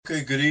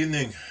Okay, good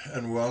evening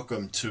and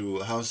welcome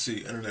to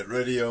HOWCEE Internet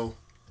Radio.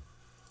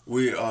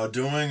 We are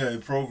doing a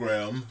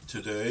program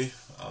today,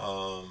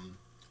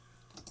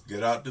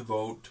 Get Out to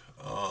Vote,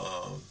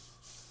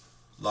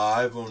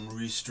 live on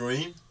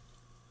Restream,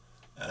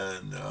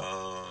 and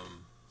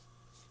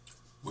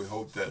we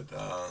hope that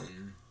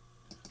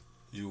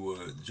you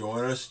will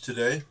join us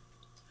today.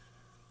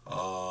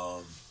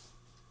 We're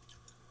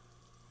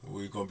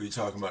going to be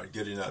talking about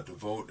getting out to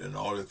vote and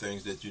all the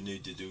things that you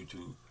need to do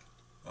to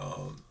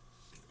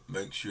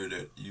make sure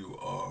that you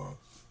are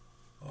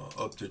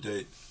up to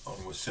date on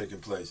what's taking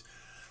place.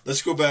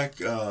 Let's go back.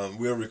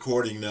 We're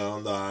recording now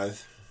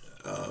live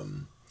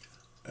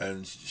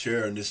and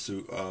sharing this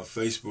to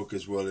Facebook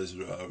as well as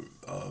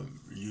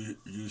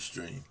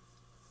Ustream.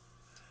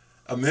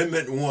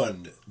 Amendment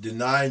 1,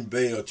 denying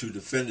bail to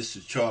defendants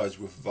charged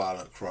with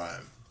violent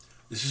crime.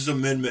 This is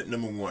Amendment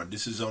number 1.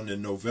 This is on the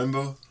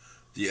November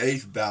the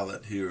 8th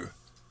ballot here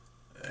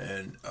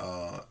in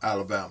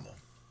Alabama.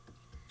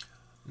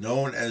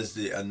 Known as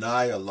the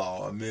Anaya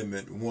Law,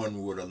 Amendment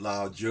 1 would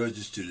allow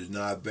judges to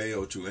deny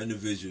bail to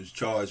individuals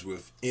charged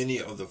with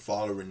any of the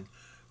following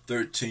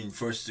 13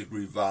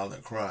 first-degree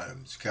violent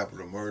crimes: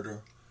 capital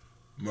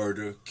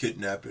murder,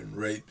 kidnapping,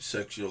 rape,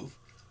 sexual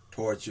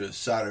torture,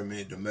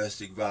 sodomy,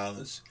 domestic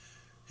violence,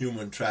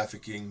 human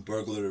trafficking,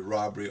 burglary,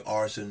 robbery,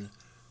 arson,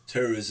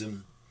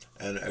 terrorism,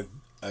 and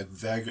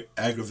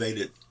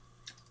aggravated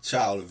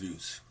child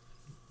abuse.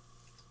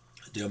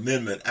 The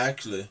amendment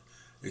actually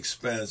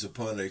expands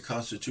upon a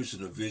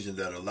constitutional vision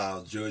that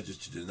allows judges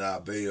to deny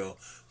bail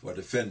for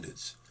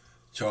defendants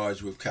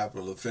charged with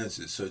capital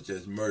offenses such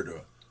as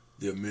murder.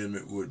 The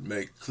amendment would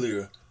make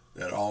clear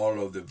that all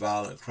of the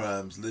violent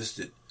crimes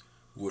listed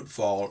would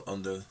fall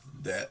under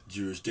that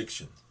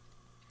jurisdiction.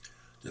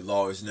 The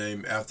law is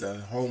named after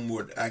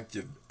Homewood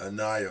active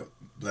Anaya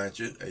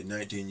Blanchard, a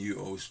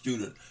 19-year-old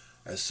student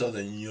at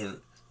Southern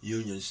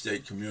Union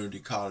State Community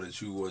College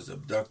who was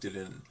abducted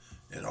in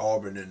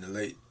Auburn in the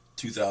late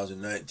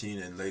 2019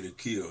 and later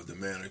killed. The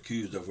man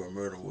accused of her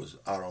murder was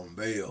out on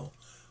bail,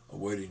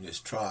 awaiting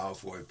his trial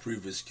for a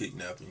previous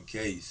kidnapping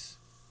case.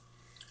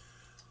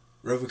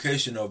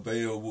 Revocation of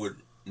bail would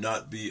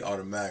not be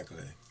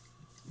automatically.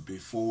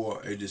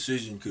 Before a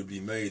decision could be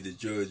made, the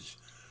judge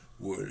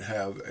would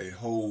have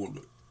hold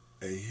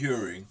a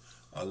hearing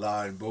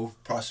allowing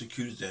both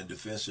prosecutors and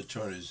defense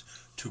attorneys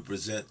to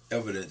present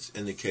evidence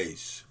in the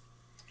case.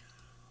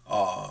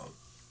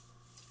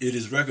 It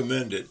is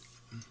recommended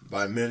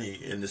by many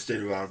in the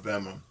state of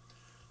Alabama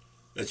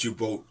that you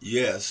vote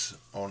yes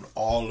on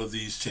all of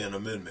these 10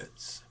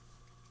 amendments.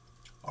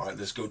 All right,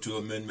 let's go to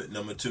amendment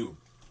number 2.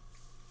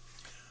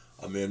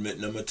 Amendment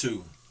number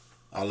 2,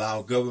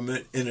 allow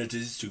government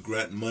entities to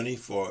grant money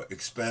for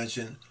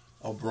expansion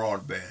of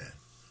broadband.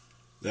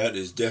 That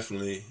is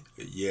definitely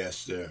a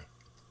yes there.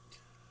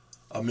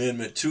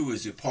 Amendment 2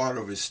 is a part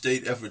of a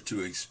state effort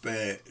to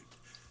expand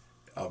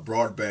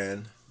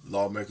broadband.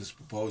 Lawmakers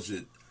proposed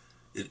it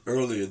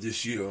earlier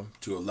this year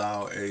to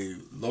allow a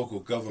local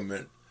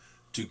government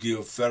to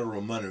give federal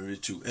money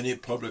to any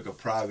public or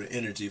private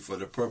entity for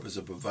the purpose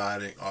of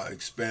providing or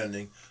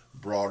expanding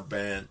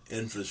broadband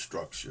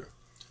infrastructure.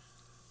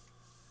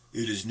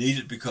 It is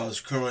needed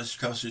because current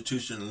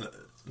constitutional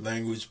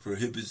language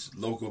prohibits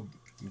local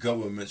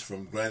governments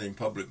from granting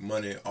public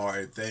money or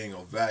a thing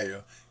of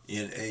value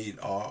in aid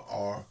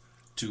or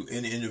to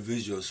any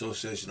individual,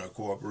 association, or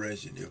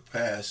corporation. If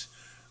passed,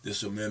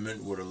 this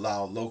amendment would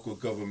allow local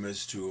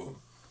governments to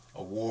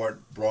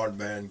award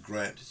broadband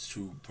grants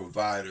to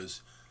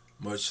providers,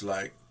 much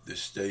like the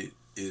state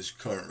is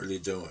currently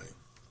doing.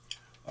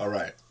 All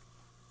right.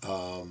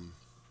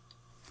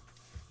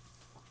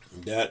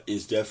 That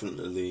is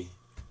definitely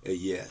a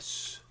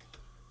yes.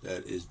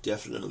 That is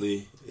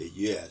definitely a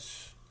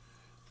yes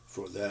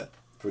for that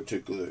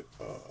particular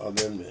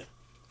amendment.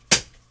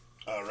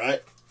 All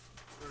right.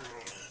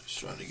 Just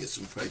trying to get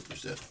some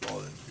papers that's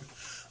falling here.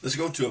 Let's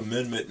go to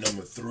amendment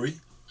number 3.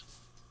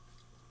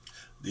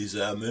 These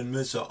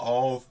amendments are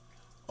all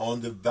on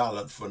the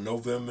ballot for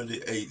November the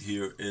 8th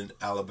here in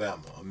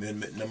Alabama.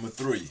 Amendment number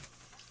 3,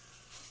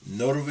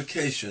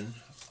 notification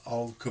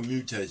of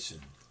commutation.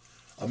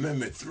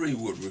 Amendment 3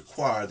 would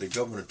require the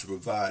governor to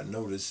provide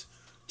notice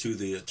to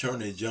the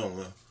Attorney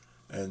General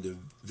and the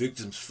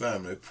victim's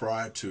family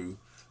prior to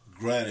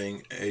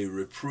granting a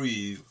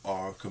reprieve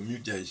or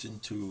commutation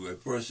to a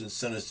person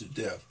sentenced to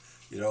death.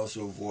 It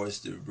also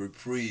voiced the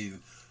reprieve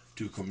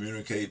to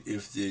communicate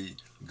if the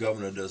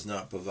governor does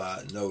not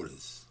provide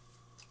notice.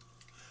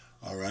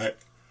 All right.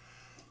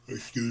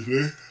 Excuse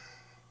me.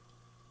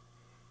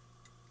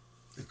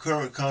 The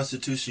current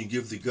Constitution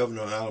gives the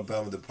governor of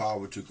Alabama the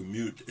power to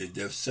commute a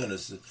death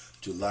sentence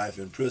to life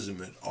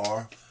imprisonment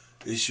or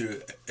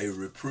issue a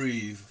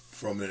reprieve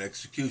from an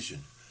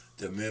execution.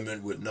 The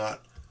amendment would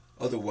not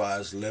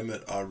otherwise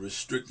limit or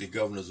restrict the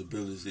governor's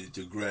ability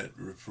to grant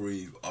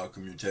reprieve or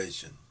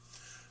commutation.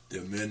 The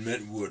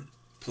amendment would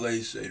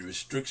place a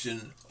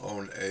restriction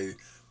on a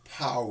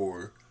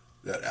power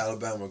that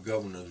Alabama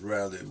governors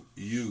rarely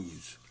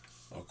use,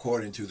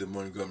 according to the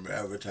Montgomery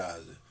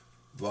Advertiser.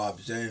 Bob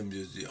James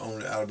is the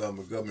only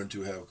Alabama governor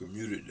to have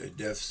commuted a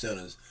death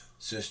sentence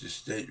since the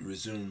state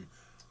resumed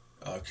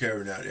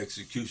carrying out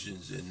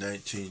executions in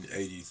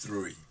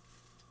 1983.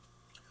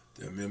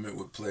 The amendment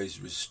would place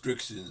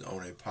restrictions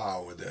on a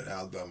power that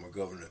Alabama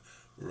governor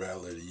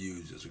rarely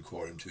uses,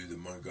 according to the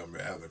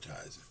Montgomery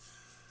Advertiser.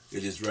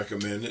 It is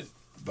recommended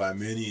by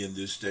many in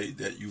this state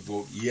that you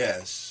vote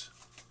yes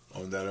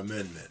on that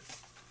amendment.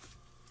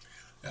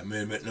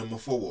 Amendment number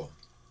 4,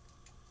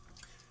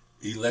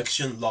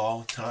 election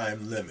law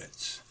time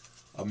limits.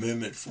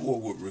 Amendment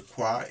 4 would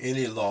require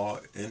any law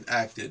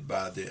enacted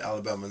by the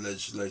Alabama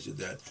legislature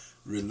that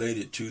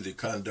related to the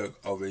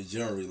conduct of a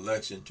general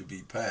election to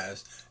be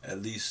passed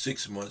at least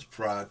 6 months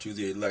prior to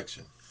the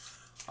election.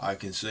 I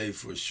can say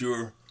for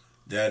sure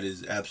that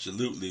is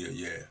absolutely a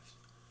yes.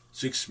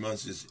 6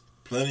 months is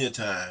plenty of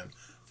time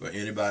for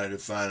anybody to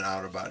find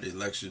out about the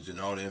elections and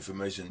all the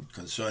information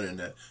concerning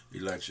that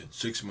election.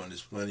 6 months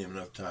is plenty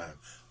enough time.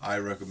 I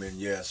recommend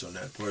yes on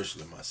that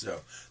personally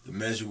myself. The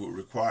measure would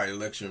require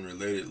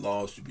election-related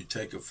laws to be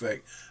take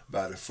effect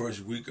by the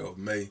first week of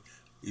May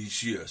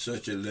each year.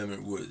 Such a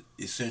limit would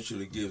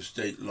essentially give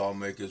state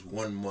lawmakers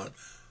 1 month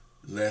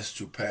less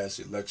to pass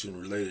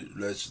election-related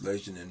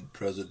legislation in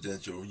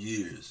presidential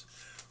years.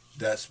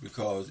 That's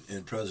because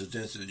in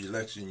presidential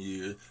election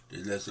years, the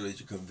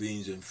legislature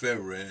convenes in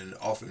February and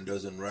often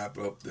doesn't wrap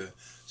up the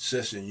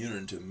session unit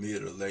until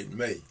mid or late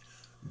May.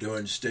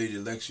 During state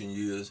election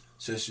years,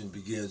 session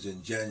begins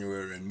in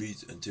January and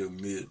meets until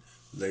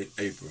mid-late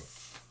April.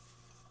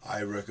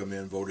 I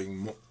recommend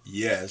voting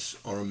yes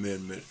on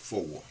Amendment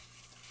 4.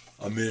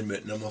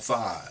 Amendment number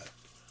 5,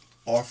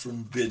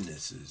 orphan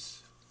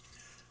businesses.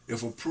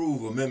 If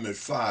approved, Amendment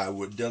 5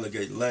 would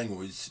delegate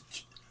language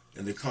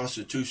in the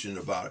Constitution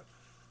about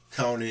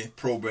county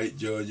probate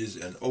judges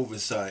and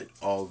oversight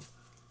of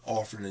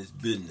orphanage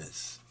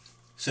business.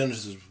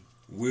 Senator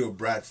Will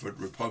Bradford,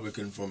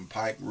 Republican from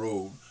Pike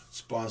Road,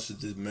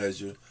 sponsored this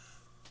measure.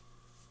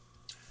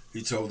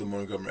 He told the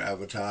Montgomery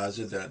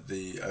Advertiser that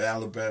the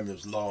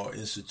Alabama's Law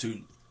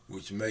Institute,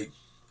 which makes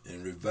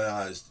and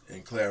revised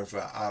and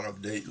clarify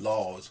out-of-date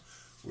laws,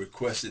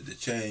 requested the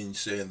change,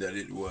 saying that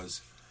it was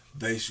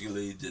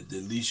basically the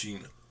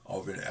deletion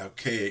of an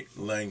archaic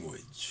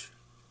language.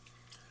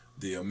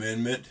 The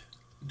amendment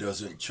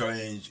doesn't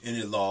change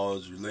any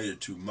laws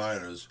related to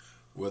minors.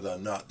 Whether or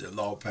not the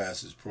law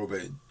passes,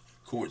 probate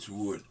courts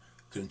would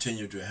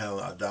continue to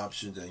handle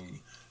adoptions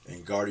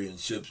and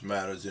guardianships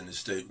matters in the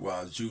state,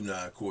 while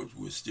juvenile courts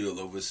would still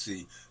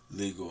oversee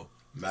legal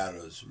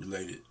matters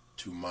related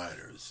to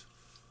minors.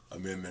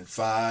 Amendment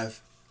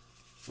 5,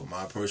 for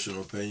my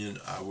personal opinion,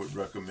 I would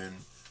recommend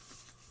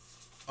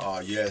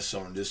yes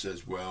on this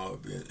as well.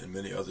 In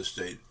many other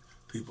states,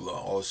 people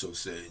are also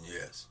saying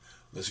yes.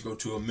 Let's go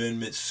to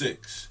Amendment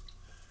 6.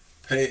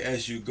 Pay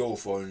as you go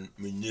for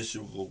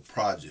municipal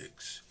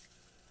projects.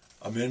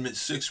 Amendment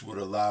 6 would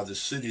allow the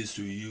cities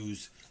to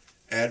use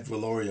ad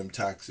valorem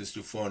taxes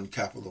to fund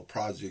capital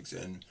projects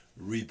and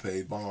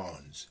repay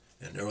bonds.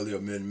 An earlier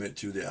amendment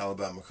to the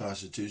Alabama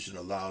Constitution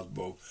allows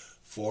about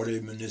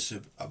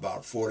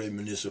 40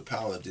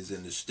 municipalities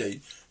in the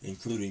state,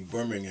 including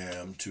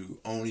Birmingham, to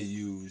only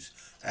use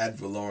ad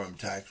valorem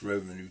tax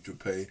revenue to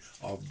pay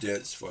off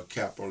debts for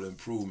capital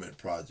improvement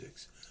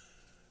projects.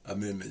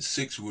 Amendment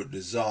 6 would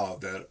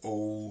dissolve that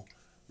old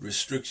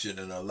restriction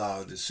and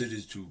allow the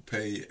cities to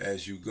pay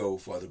as you go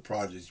for the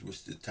projects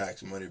which the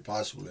tax money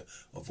possibly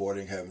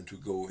avoiding having to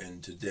go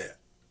into debt.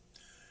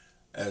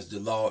 As the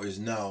law is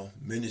now,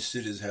 many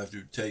cities have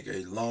to take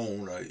a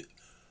loan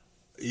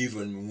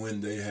even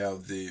when they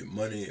have the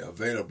money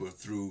available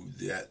through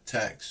that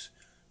tax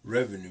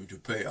revenue to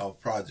pay off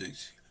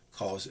projects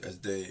costs as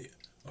they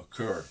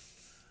occur.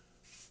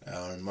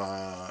 And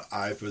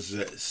I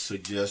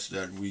suggest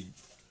that we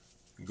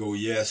go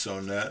yes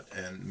on that,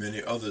 and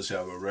many others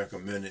have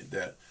recommended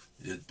that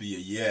it be a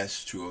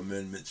yes to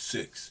Amendment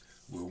 6.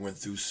 We went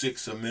through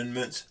 6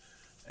 amendments,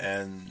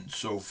 and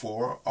so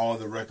far, all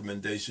the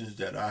recommendations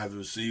that I have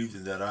received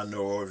and that I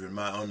know of in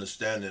my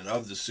understanding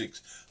of the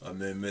 6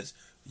 amendments,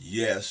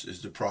 yes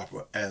is the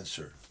proper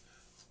answer.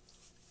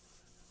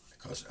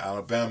 Because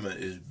Alabama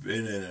has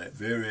been in a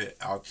very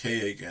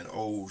archaic and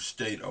old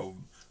state of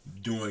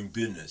doing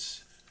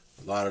business.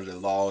 A lot of the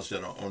laws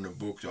that are on the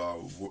books are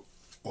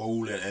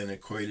old and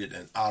antiquated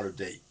and out of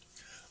date.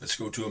 Let's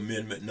go to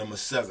Amendment number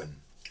 7,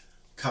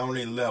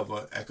 county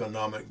level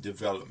economic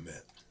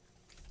development.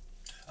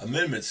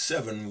 Amendment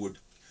 7 would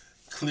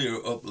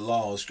clear up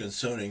laws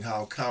concerning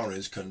how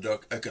counties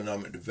conduct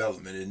economic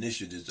development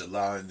initiatives,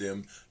 allowing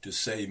them to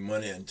save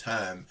money and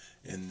time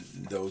in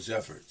those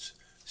efforts.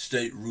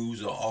 State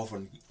rules are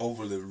often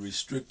overly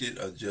restricted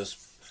or just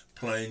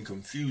plain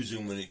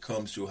confusing when it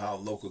comes to how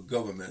local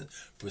governments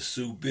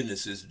pursue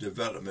businesses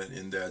development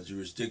in their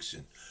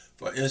jurisdiction.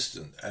 For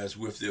instance, as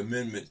with the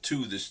Amendment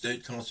 2, the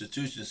state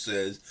constitution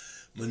says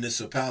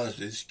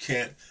municipalities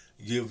can't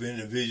give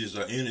individuals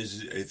or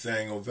entities a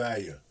thing of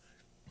value.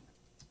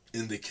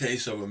 In the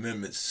case of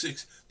Amendment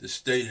 6, the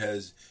state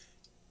has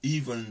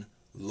even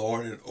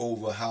lorded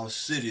over how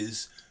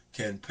cities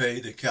can pay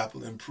the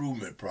capital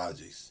improvement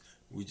projects.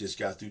 We just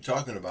got through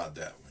talking about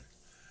that one.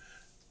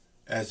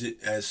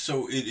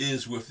 So it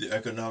is with the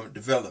economic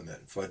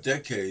development. For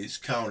decades,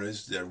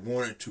 counties that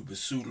wanted to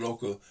pursue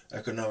local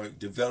economic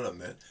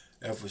development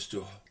efforts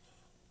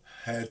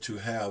had to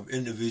have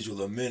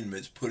individual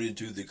amendments put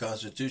into the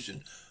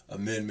Constitution.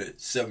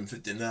 Amendment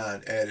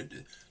 759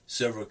 added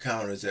several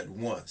counties at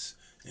once,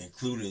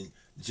 including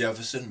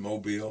Jefferson,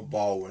 Mobile,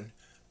 Baldwin.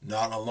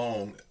 Not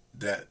along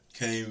that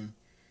came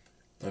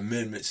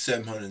Amendment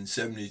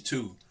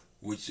 772,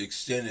 which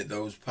extended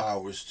those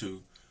powers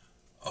to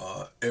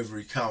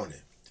every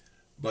county.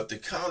 But the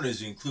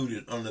counties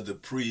included under the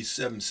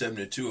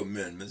pre-772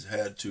 amendments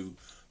had to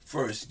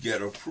first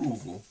get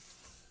approval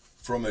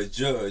from a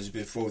judge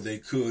before they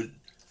could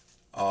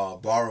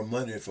borrow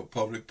money for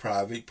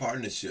public-private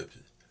partnerships.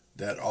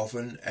 That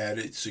often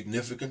added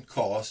significant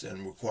costs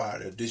and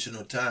required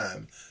additional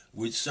time,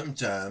 which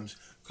sometimes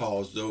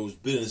caused those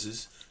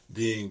businesses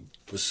being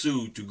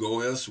pursued to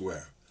go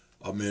elsewhere.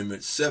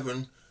 Amendment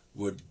 7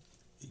 would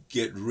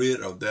get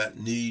rid of that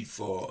need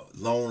for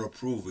loan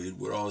approval. It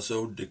would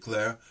also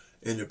declare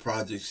any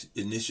projects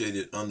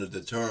initiated under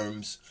the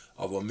terms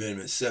of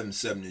Amendment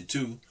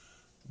 772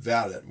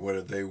 valid,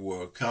 whether they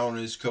were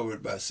counties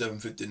covered by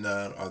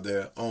 759 or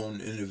their own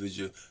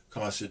individual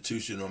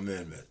constitutional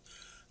amendment.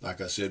 Like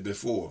I said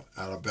before,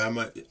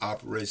 Alabama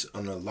operates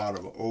under a lot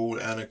of old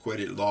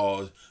antiquated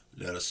laws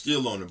that are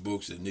still on the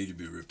books that need to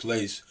be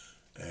replaced.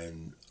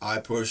 And I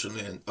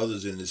personally and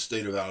others in the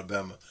state of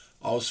Alabama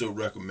also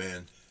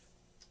recommend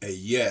a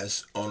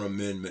yes on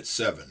Amendment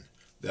 7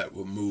 that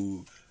will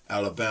move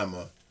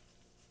Alabama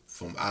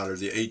from out of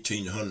the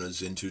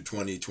 1800s into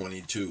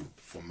 2022,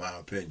 from my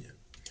opinion.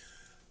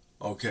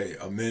 Okay,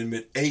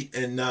 Amendment 8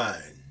 and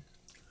 9,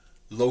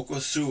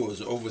 local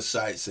sewers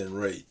oversights and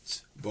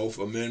rates. Both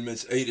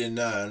Amendments 8 and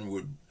 9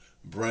 would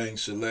bring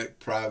select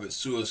private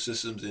sewer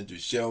systems into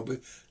Shelby,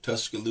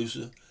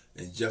 Tuscaloosa,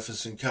 and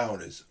Jefferson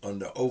counties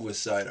under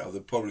oversight of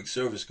the Public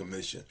Service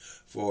Commission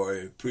for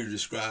a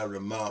prescribed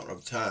amount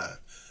of time.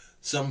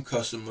 Some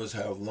customers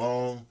have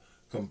long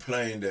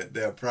complained that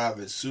their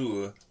private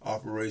sewer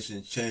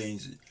operations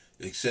change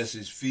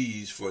excessive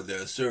fees for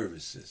their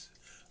services.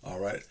 All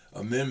right.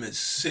 Amendment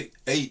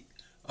 8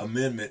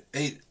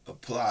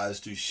 applies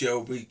to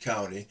Shelby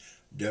County.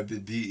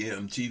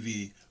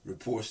 WBMTV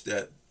reports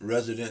that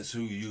residents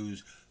who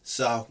use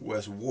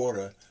Southwest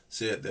Water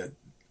said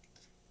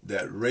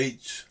that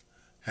rates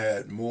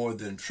had more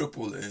than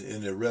tripled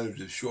in a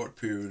relatively short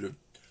period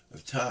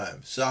of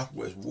time.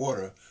 Southwest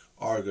Water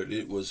argued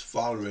it was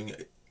following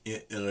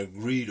an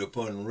agreed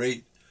upon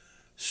rate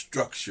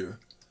structure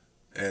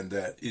and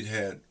that it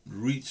had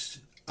reached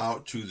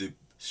out to the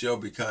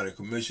Shelby County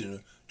Commissioner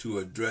to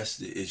address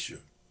the issue.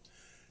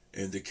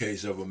 In the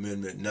case of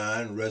Amendment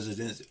 9,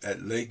 residents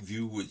at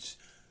Lakeview, which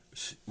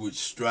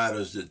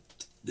straddles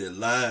the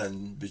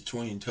line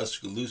between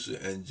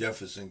Tuscaloosa and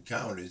Jefferson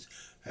counties,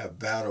 have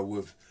battled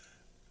with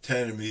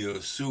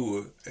Tannemeal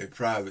Sewer, a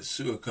private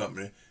sewer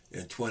company,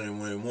 in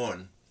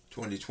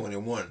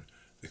 2021.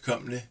 The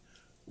company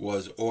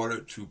was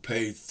ordered to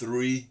pay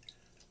 3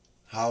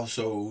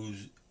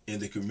 households in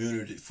the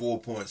community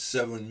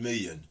 $4.7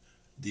 million.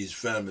 These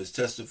families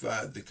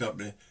testified the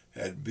company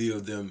had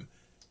billed them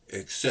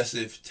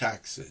excessive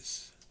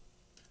fees.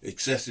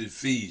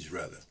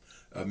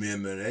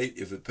 Amendment 8,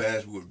 if it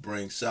passed, would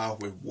bring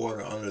Southwest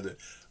Water under the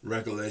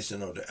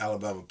regulation of the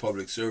Alabama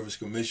Public Service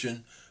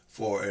Commission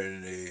for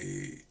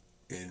an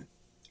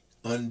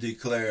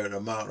undeclared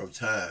amount of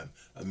time.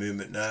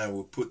 Amendment 9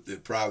 would put the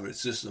private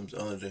systems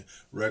under the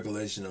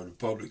regulation of the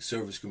Public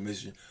Service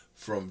Commission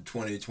from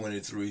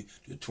 2023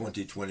 to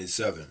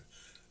 2027.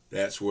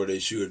 That's where they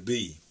should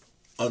be,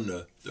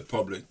 under the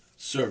Public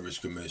Service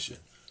Commission.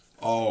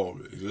 All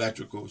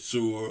electrical,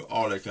 sewer,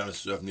 all that kind of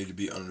stuff need to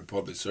be under the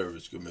Public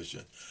Service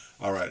Commission.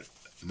 All right,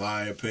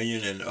 my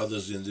opinion and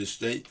others in this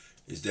state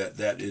is that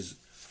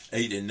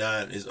 8 and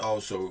 9 is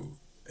also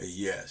a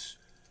yes.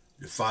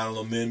 The final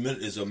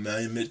amendment is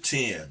Amendment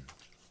 10,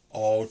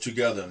 all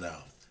together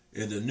now.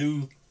 In the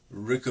new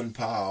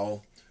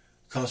recompiled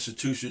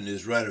Constitution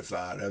is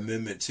ratified,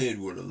 Amendment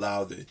 10 would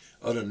allow the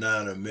other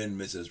 9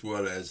 amendments as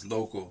well as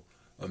local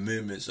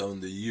amendments on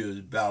the year's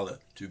ballot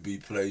to be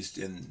placed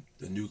in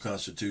the new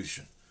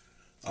Constitution.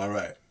 All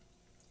right,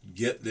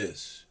 get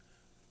this.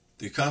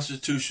 The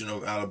Constitution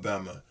of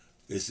Alabama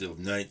is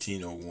of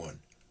 1901.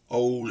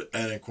 Old,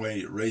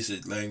 antiquated,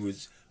 racist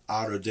language,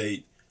 out of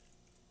date.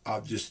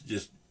 It's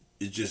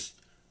just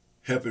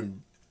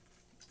helping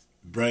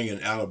bringing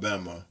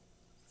Alabama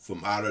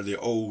from out of the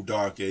old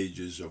dark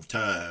ages of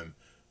time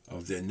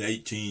of the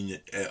 18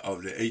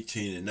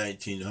 and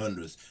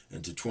 1900s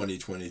into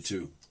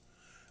 2022.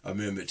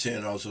 Amendment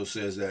 10 also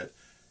says that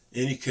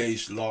any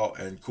case, law,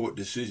 and court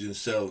decision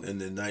settled in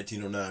the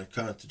 1909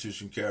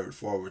 Constitution carried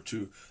forward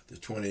to the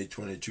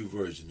 2022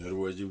 version. In other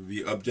words, it would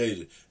be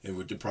updated and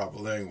with the proper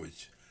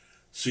language.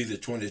 See the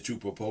 22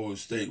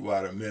 proposed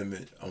statewide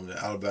amendment on the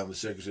Alabama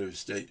Secretary of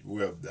State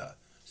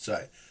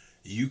website.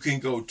 You can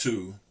go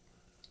to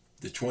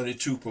the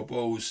 22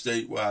 proposed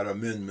statewide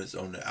amendments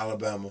on the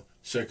Alabama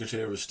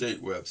Secretary of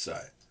State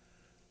website.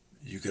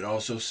 You can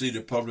also see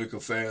the Public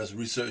Affairs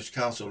Research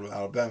Council of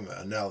Alabama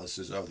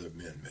analysis of the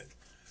amendment.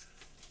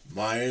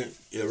 My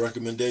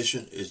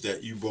recommendation is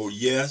that you vote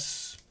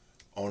yes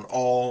on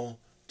all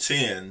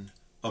 10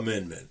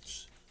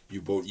 amendments.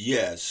 You vote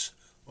yes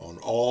on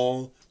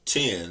all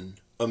 10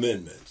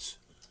 amendments.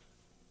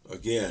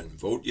 Again,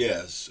 vote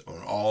yes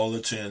on all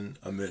the 10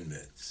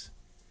 amendments.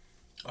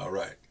 All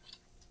right.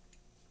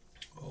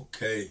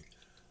 Okay.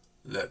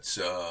 Let's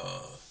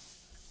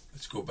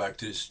go back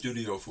to the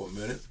studio for a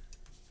minute.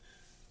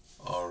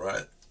 All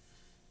right.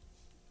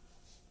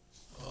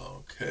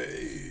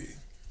 Okay.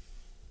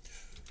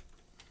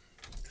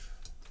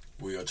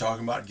 We are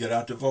talking about get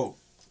out the vote,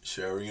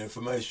 sharing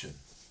information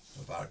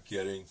about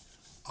getting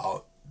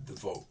out the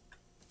vote.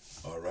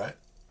 All right.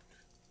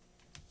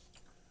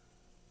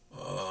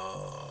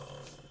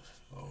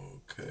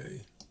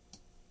 Okay.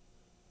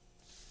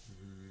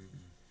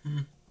 Mm-hmm.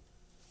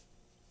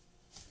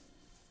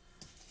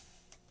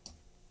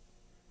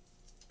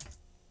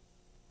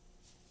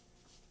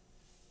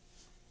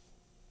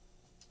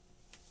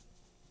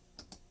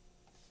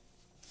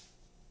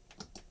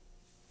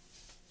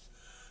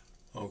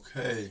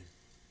 Okay.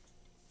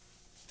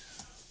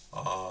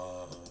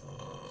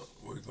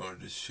 We're going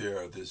to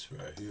share this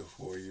right here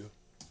for you,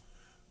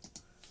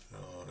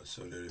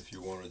 so that if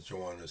you want to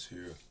join us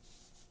here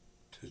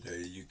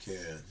today, you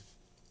can.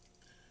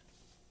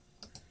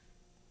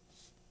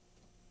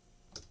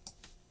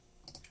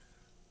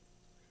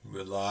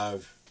 We're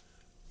live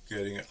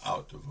getting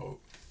out the vote.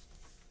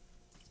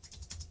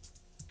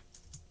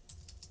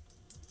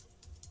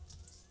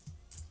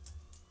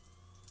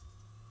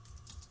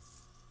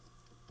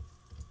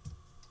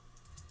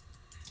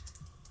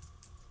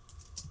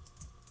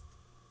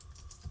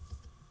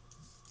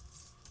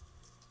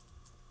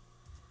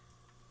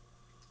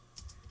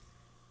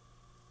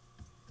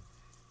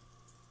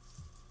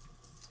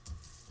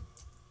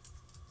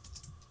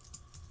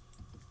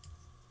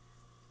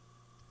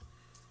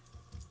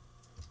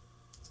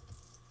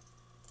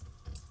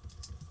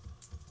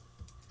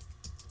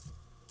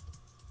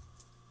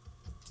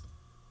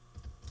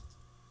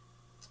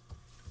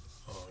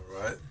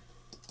 Right.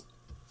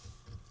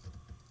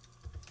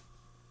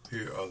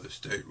 Here are the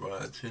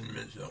statewide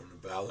amendments on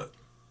the ballot.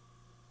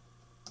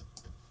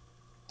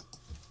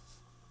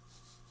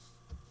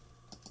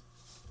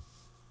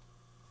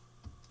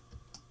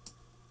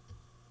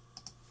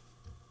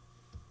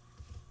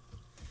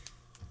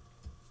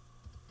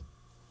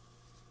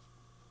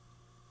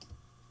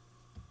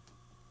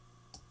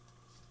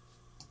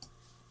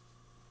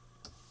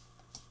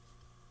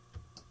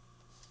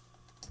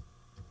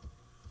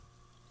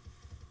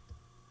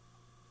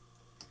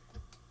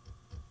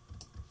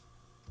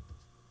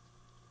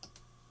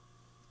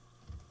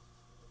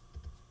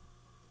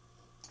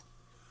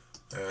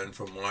 And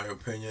from my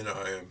opinion,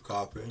 I am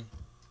copying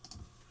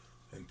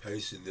and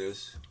pasting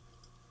this.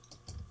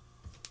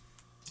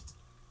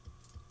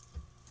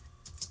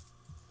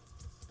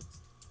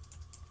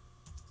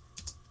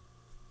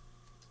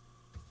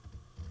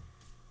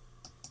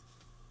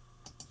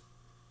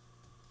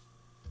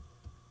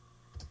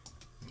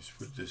 Let's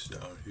put this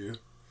down here.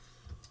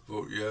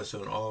 Vote yes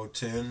on all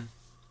 10.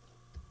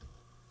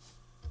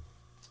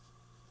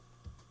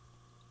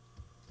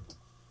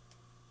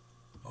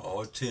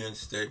 All 10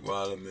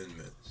 statewide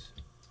amendments.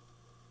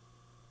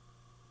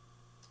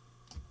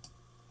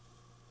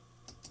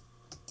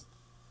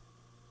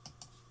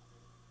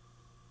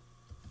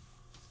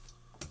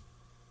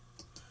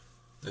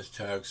 Let's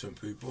tag some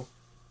people.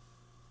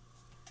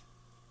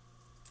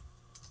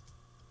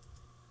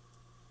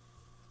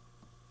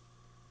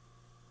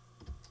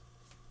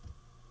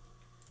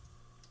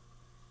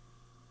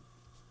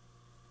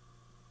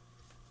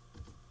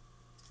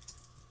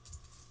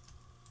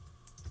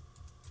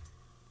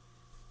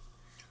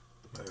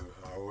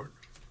 Howard.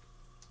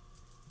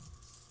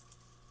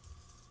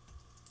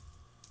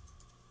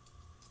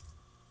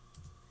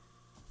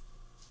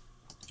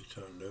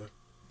 Chitunda.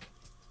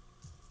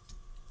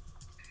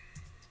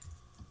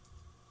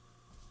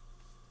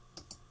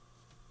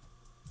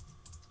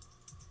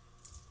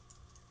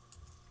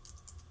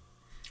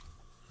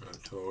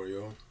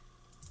 Notorio.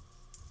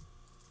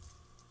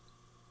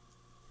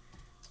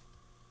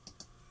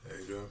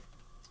 Ada.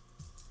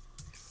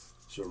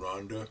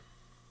 Saranda.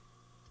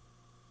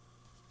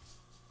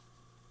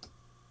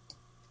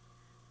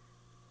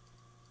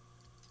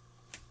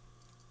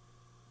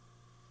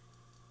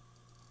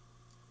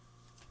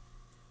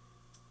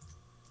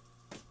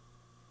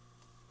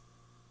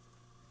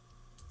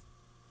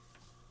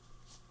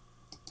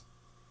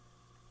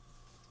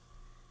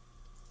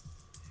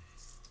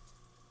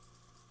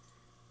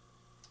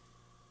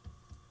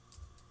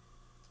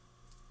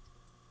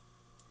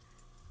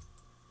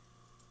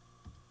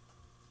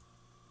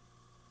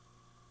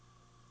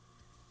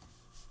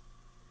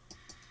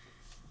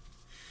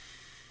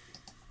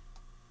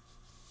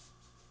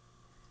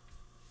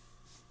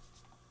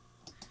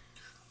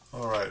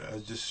 All right, I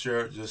just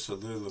shared just a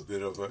little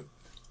bit of it.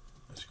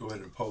 Let's go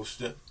ahead and post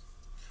it.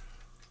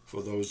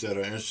 For those that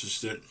are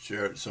interested,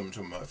 share it some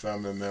to my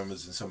family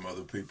members and some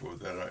other people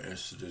that are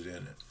interested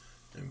in it,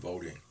 in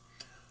voting.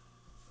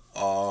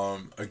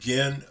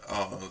 Again,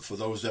 for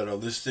those that are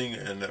listening,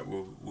 and that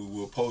we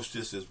will post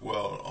this as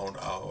well on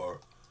our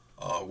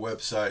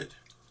website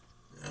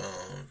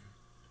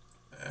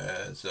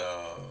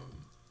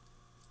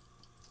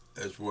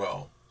as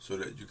well, so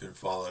that you can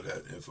follow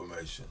that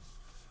information.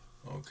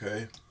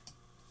 Okay.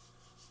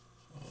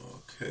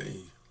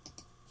 Okay.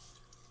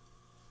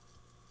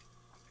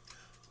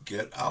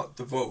 Get out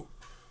the vote.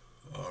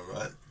 All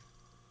right.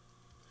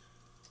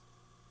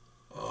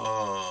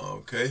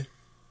 Okay.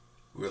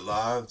 We're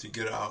live to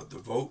get out the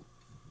vote.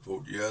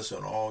 Vote yes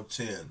on all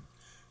 10.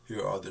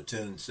 Here are the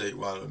 10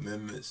 statewide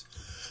amendments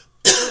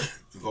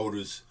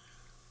voters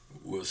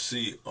will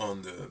see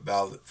on the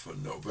ballot for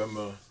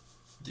November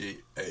the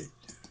 8th.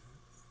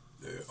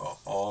 They are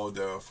all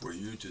there for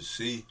you to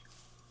see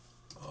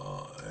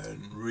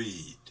and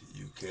read.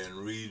 You can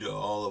read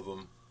all of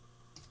them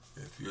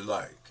if you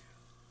like,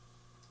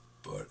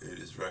 but it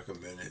is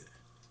recommended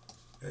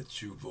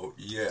that you vote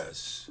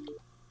yes,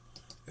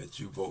 that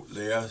you vote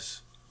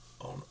yes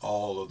on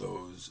all of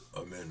those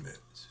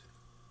amendments.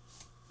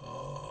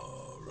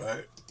 All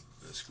right,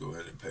 let's go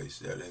ahead and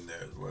paste that in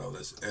there as well.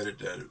 Let's edit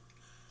that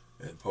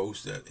and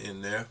post that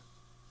in there.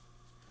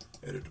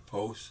 Edit the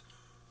post,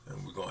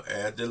 and we're going to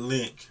add the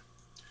link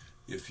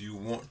if you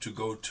want to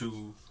go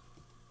to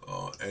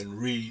and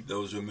read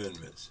those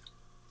amendments.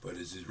 But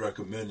it is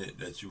recommended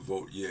that you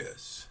vote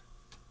yes.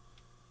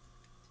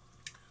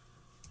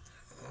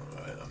 All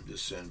right, I'm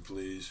just saying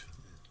please.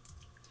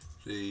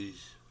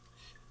 Please.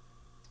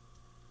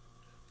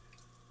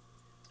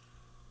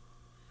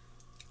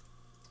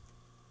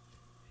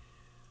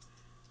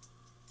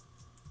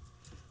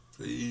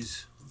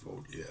 Please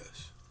vote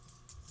yes.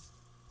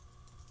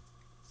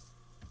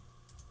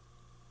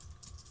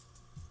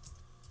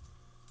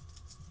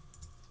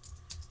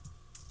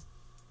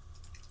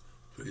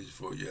 Please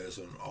vote yes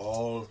on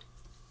all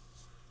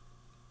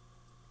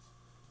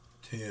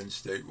 10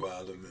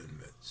 statewide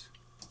amendments.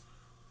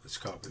 Let's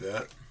copy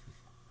that.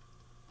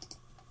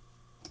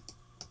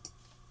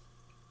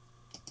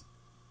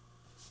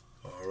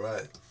 All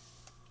right.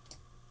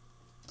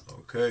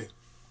 Okay.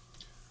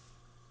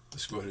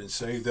 Let's go ahead and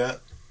save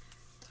that.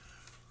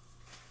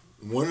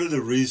 One of the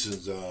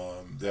reasons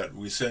that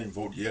we're saying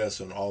vote yes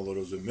on all of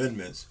those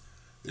amendments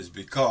is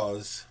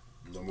because,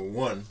 number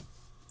one,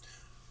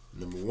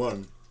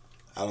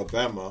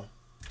 Alabama,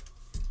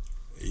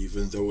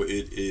 even though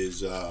it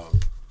is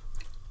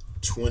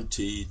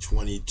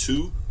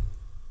 2022,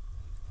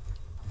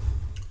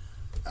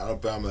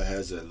 Alabama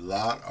has a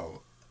lot of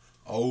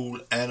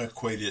old,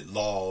 antiquated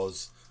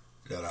laws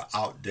that are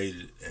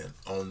outdated and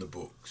on the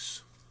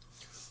books.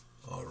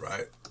 All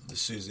right,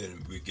 this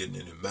season we're getting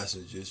any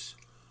messages.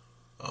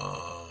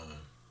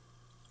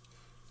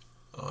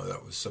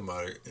 That was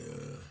somebody.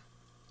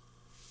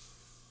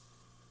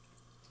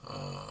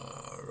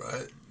 All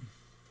right.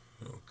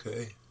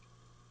 Okay.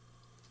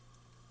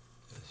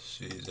 Let's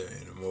see, is there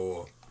any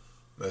more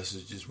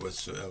messages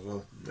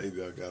whatsoever?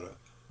 Maybe I got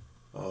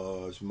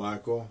it's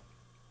Michael.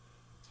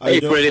 Hey,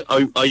 Freddie,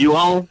 are you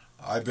on?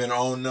 I've been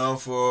on now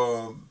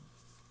for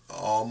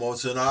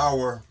almost an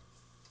hour.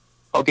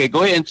 Okay,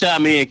 go ahead and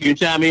chime in. Can you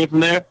chime in from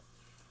there?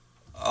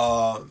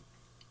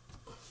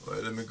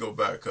 Wait, let me go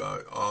back.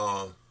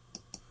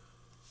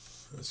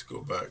 Let's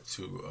go back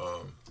to.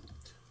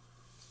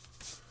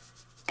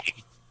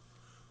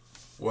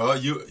 Well,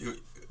 you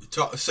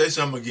talk, say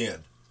something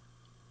again.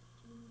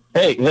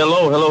 Hey,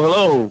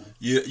 hello.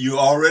 You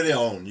already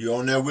on? You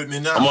on there with me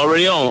now? I'm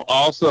already on.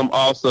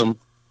 Awesome.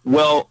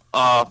 Well,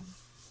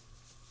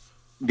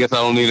 guess I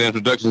don't need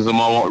introductions. I'm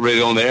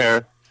already on the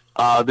air.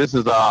 This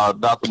is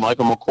Dr.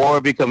 Michael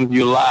McCorvey coming to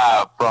you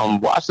live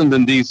from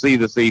Washington, D.C.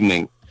 this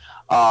evening.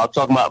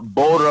 Talking about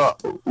voter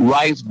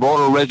rights,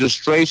 voter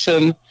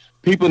registration.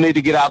 People need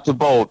to get out to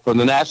vote from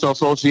the National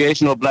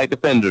Association of Black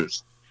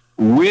Defenders.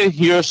 We're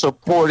here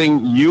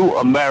supporting you,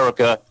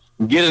 America,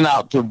 getting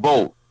out to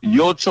vote.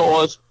 Your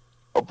choice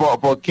for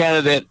a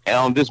candidate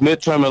on this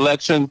midterm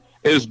election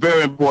is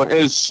very important.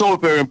 It is so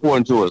very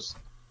important to us.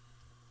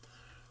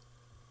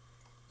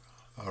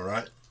 All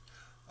right.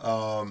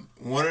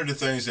 One of the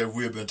things that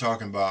we've been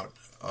talking about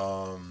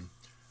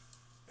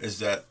is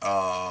that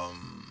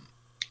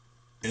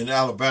in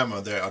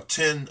Alabama, there are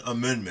 10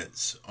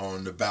 amendments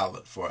on the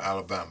ballot for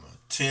Alabama.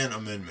 10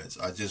 amendments.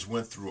 I just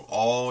went through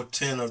all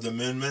 10 of the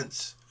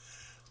amendments,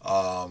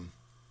 and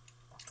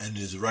it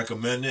is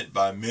recommended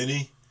by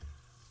many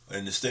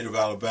in the state of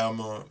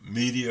Alabama,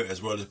 media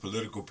as well as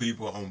political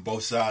people on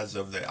both sides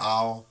of the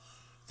aisle,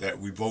 that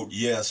we vote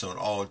yes on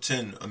all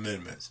 10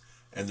 amendments.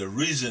 And the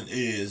reason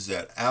is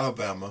that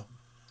Alabama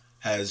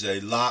has a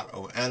lot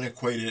of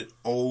antiquated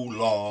old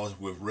laws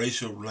with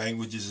racial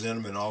languages in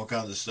them and all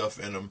kinds of stuff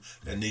in them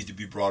that need to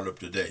be brought up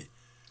to date.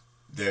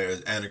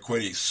 There's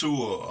antiquated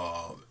sewer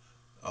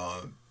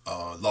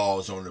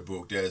laws on the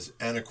book. There's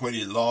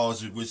antiquated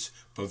laws which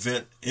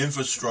prevent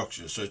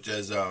infrastructure such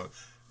as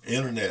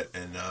internet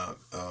and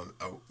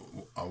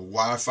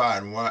Wi-Fi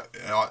and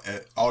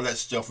all that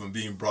stuff from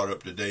being brought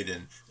up to date,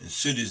 and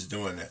cities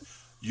doing that.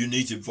 You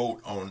need to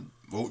vote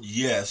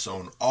yes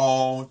on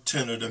all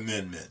 10 of the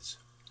amendments.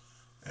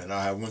 and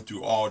I have went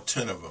through all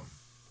 10 of them.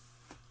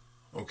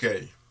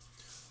 Okay,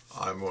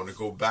 I'm going to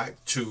go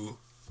back to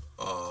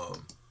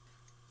the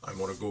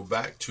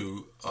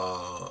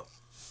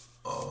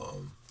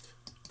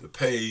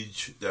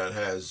page that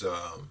has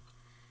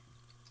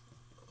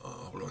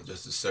hold on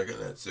just a second.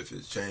 That's if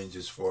it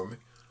changes for me.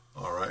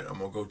 All right, I'm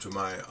going to go to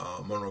my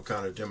Monroe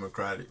County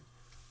Democratic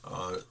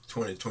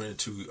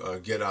 2022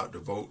 Get Out to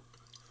Vote.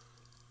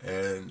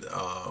 And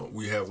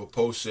we have a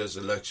post says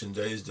election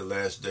day is the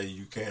last day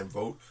you can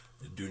vote.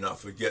 Do not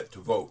forget to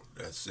vote.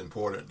 That's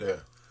important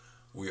there.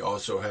 We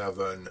also have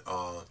an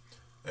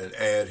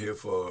ad here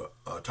for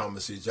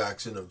Thomas C.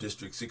 Jackson of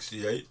District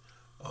 68.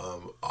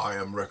 I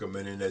am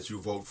recommending that you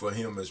vote for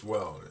him as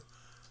well.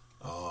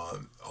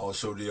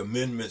 Also, the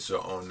amendments are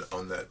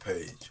on that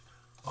page.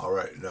 All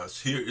right, now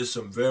here is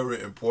some very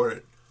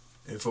important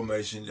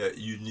information that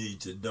you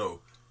need to know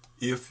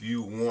if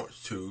you want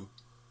to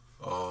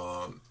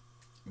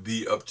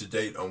be up to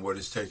date on what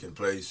is taking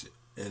place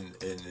in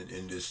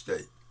this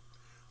state.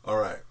 All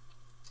right,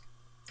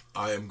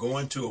 I am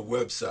going to a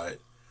website,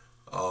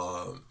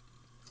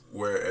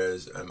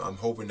 whereas I'm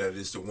hoping that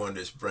it's the one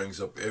that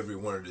brings up every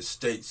one of the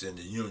states in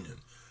the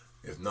union.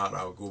 If not,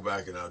 I'll go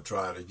back and I'll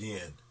try it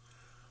again.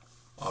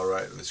 All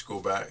right, let's go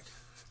back.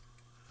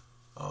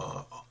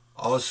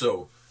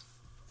 Also,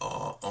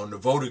 on the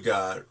voter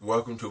guide,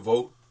 welcome to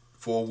Vote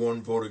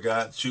 41 voter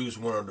guide. Choose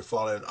one of the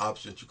following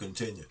options to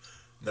continue.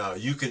 Now,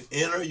 you can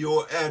enter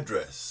your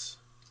address.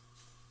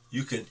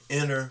 You can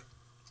enter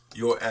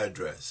your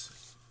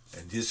address.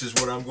 And this is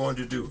what I'm going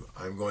to do.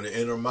 I'm going to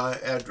enter my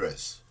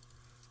address.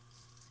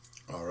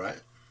 All right.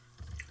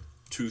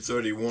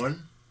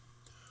 231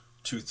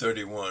 6th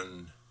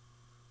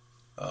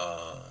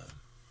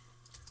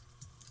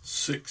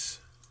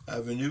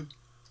Avenue.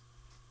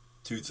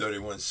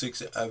 231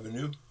 6th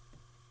Avenue.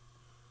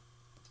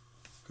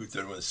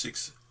 231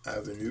 6th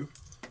Avenue.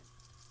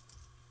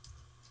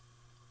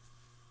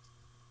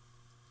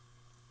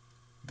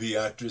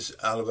 Beatrice,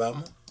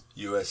 Alabama,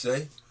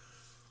 USA.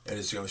 And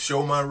it's going to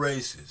show my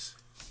races.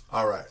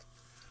 All right.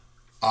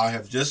 I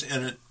have just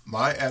entered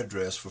my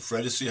address for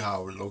Freddie C.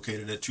 Howard,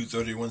 located at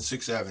 231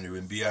 6th Avenue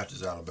in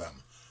Beatrice,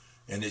 Alabama.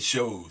 And it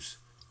shows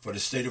for the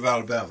state of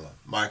Alabama.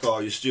 Michael,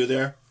 are you still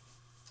there?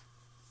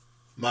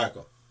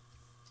 Michael.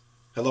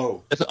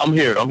 Hello. Yes, I'm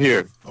here.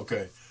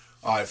 Okay.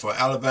 All right. For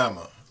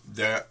Alabama,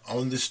 there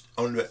on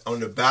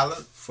the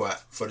ballot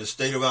for the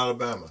state of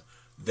Alabama,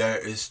 there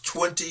is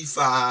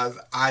 25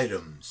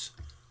 items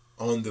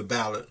on the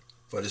ballot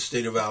for the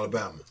state of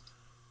Alabama.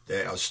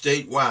 They are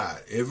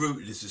statewide.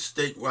 This is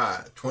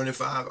statewide.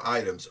 25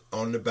 items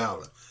on the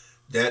ballot.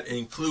 That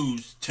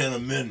includes 10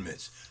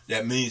 amendments.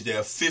 That means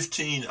there are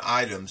 15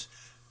 items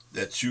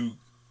that you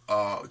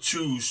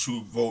choose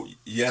to vote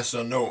yes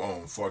or no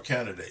on for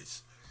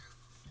candidates.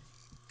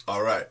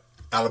 All right.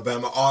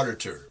 Alabama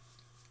auditor.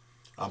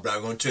 I'm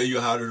not going to tell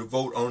you how to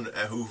vote on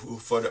who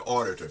for the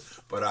auditor,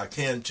 but I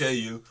can tell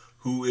you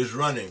who is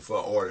running for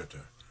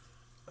auditor.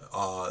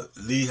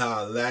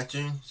 Lehigh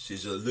Latching,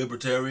 she's a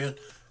libertarian.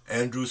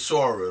 Andrew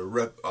Sora,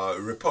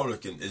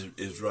 Republican,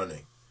 is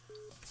running.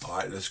 All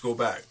right, let's go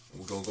back.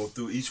 We're going to go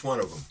through each one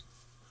of them.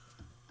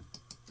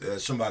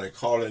 There's somebody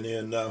calling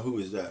in now. Who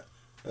is that?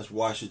 That's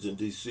Washington,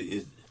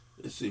 D.C.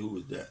 Let's see, who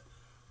is that?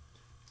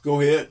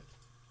 Go ahead.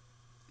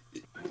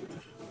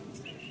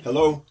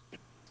 Hello?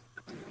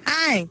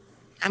 Hi,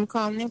 I'm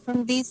calling in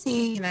from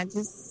D.C. and I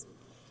just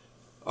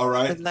All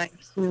right. would like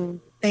to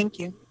thank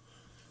you.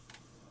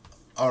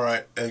 All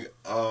right.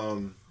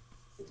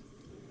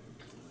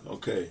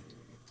 Okay.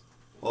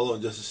 Hold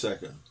on just a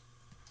second.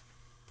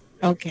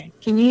 Okay,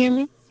 can you hear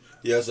me?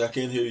 Yes, I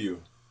can hear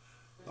you.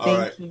 All Thank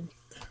right. you.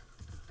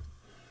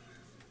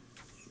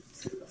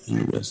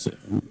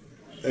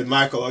 Hey,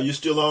 Michael, are you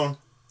still on?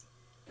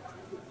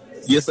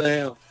 Yes, I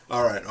am.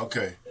 All right.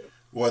 Okay.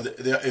 Well,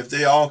 if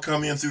they all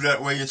come in through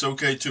that way, it's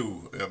okay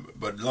too.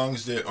 But as long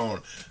as they're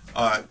on.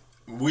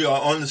 We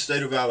are on the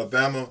state of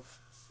Alabama.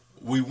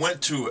 We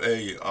went to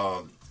a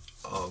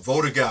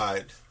voter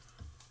guide.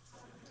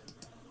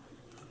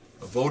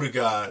 A voter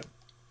guide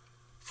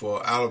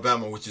for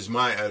Alabama, which is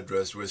my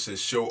address, where it says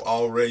show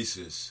all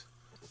races.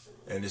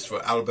 And it's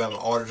for Alabama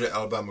auditor,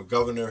 Alabama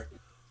governor,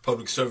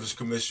 public service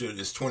commissioner.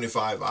 There's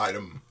 25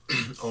 items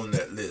on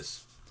that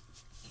list.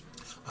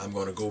 I'm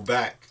going to go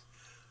back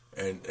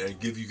and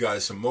give you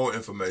guys some more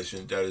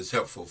information that is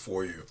helpful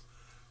for you.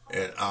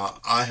 And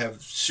I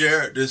have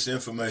shared this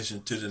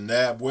information to the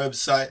NAB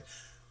website.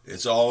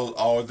 It's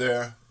all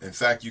there. In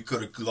fact, you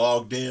could have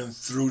logged in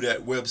through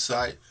that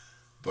website,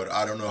 but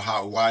I don't know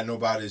why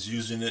nobody's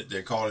using it.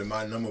 They're calling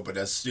my number, but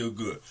that's still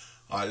good.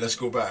 All right, let's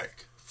go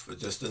back for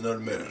just another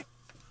minute.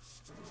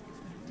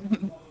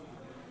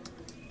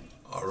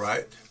 All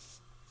right.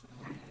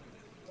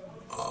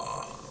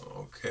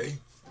 Okay.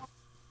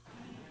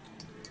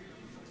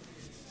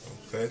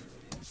 Okay.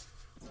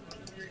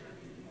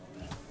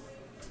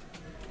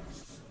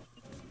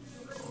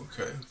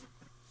 Okay.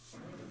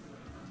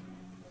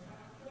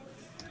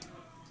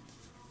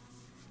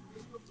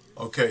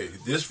 Okay,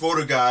 this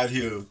voter guide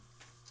here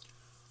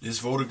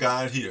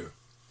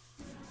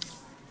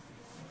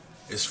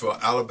It's for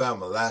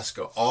Alabama,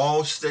 Alaska,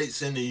 all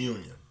states in the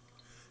union.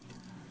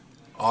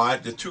 All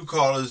right, the two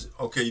callers.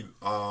 Okay,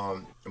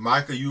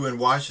 Michael, you in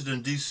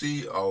Washington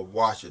D.C. or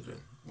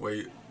Washington?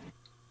 Where?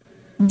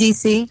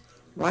 DC,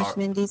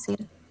 Washington, D.C.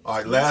 All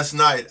right, last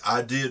night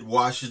I did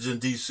Washington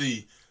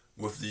D.C.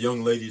 with the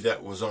young lady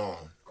that was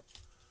on.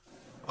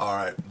 All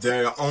right,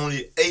 there are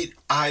only 8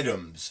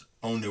 items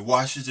on the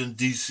Washington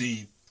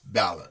D.C.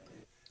 ballot.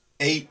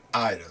 8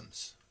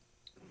 items.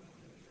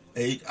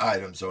 8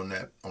 items on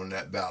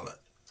that ballot.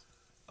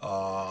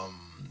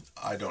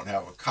 I don't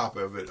have a copy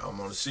of it.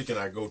 I'm on a second.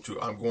 I'm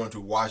going to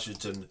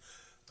Washington,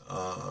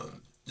 the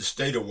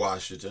state of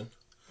Washington.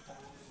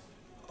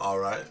 All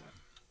right.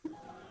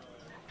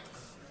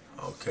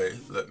 Okay,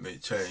 let me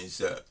change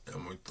that.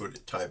 I'm going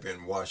to type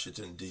in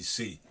Washington,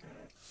 D.C.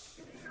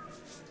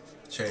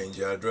 Change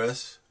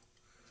address.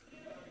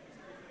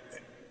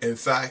 In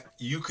fact,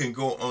 you can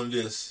go on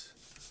this.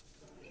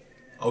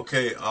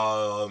 Okay,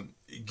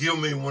 give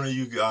me one of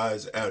you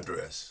guys'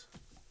 address.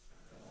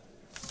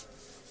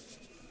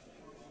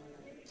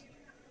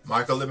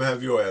 Michael, let me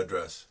have your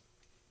address.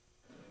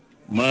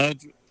 My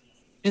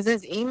Is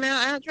this email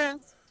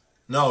address?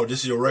 No,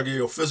 this is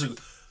your physical.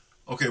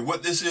 Okay,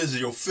 what this is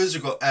your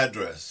physical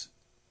address,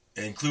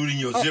 including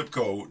your zip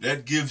code.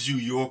 That gives you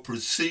your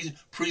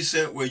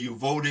precinct where you're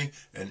voting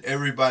and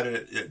everybody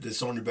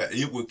that's on the ballot.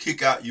 It will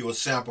kick out your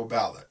sample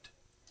ballot.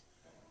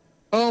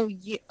 Oh,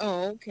 yeah.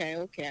 Oh, okay.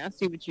 I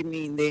see what you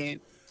mean there.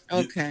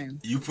 Okay.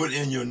 You put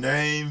in your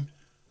name,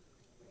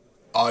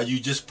 or you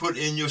just put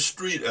in your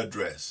street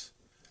address,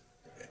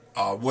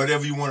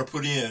 whatever you want to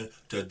put in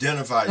to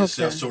identify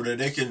yourself, so that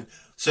they can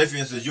say, for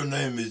instance, your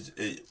name is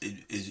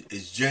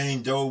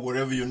Jane Doe,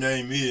 whatever your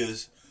name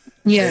is,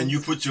 and you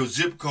put your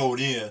zip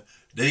code in.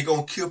 They're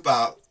gonna kick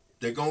out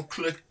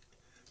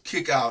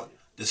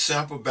the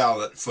sample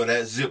ballot for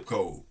that zip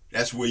code.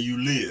 That's where you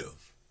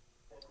live.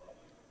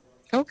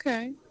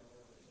 Okay.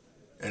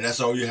 And that's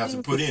all you have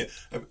to put in.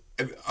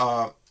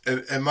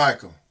 And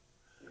Michael,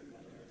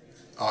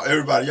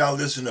 everybody, y'all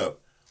listen up.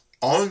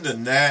 On the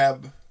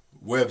NAB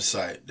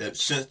website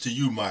that's sent to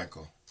you,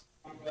 Michael,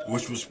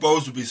 which was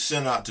supposed to be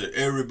sent out to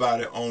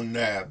everybody on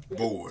NAB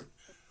board,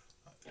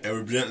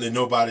 evidently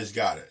nobody's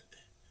got it.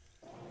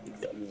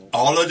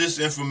 All of this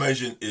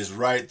information is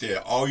right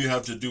there. All you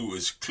have to do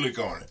is click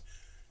on it.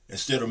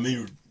 Instead of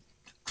me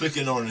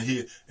clicking on it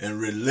here and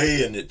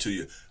relaying it to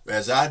you.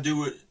 As I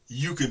do it,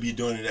 you can be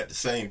doing it at the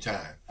same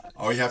time.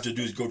 All you have to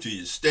do is go to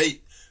your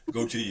state,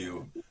 go to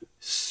your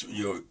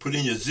put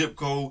in your zip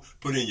code,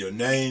 put in your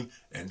name,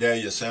 and there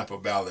your sample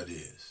ballot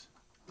is.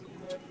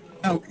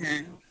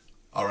 Okay.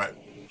 All right.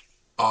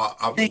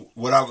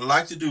 What I would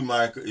like to do,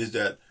 Michael, is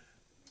that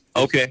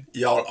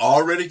y'all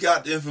already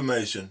got the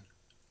information.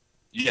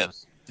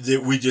 Yes.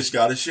 That we just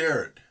got to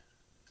share it.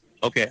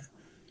 Okay.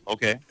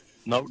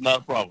 No,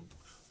 not a problem.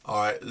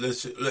 All right.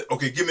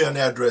 Okay, give me an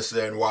address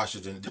there in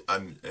Washington,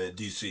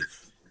 D.C.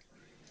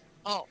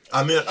 Oh.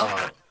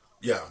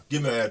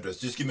 Give me an address.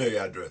 Just give me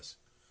your address.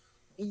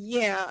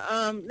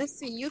 Yeah. Let's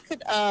see. You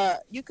could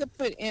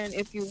put in,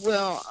 if you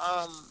will,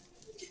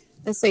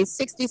 let's say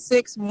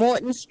 66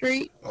 Morton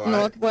Street,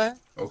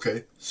 Northwest.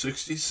 Okay.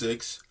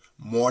 66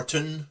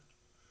 Morton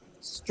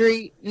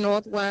Street,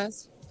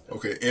 Northwest.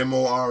 Okay.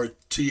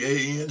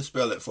 Mortan.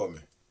 Spell it for me.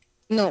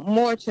 No,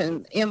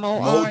 Morton.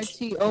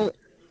 Morton.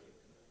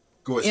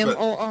 Go ahead.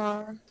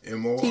 Mortons.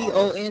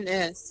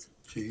 Mortons.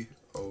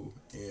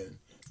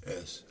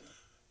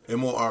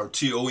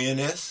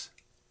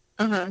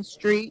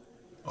 Street.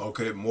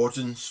 Okay,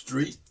 Morton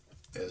Street.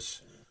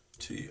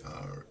 Street.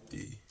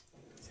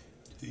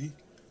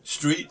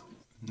 Street.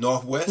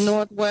 Northwest.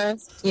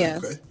 Northwest.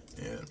 Yes. Okay.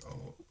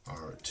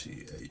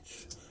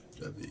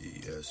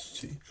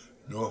 Northwest.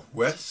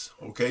 Northwest.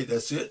 Okay,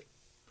 that's it.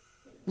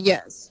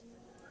 Yes.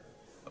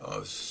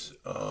 I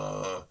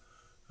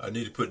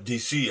need to put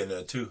DC in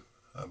there too.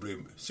 I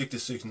believe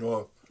 66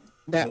 North.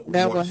 That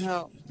will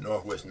help.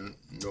 Northwest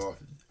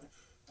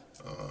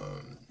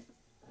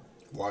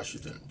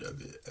Washington.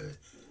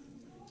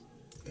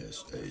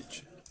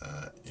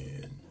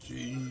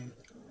 WASHING.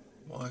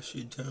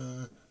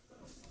 Washington.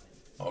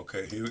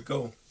 Okay, here we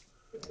go.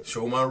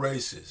 Show my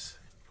races.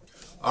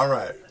 All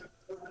right.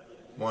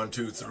 1,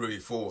 2, 3,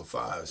 4,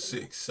 5,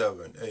 6,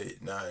 7,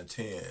 8, 9,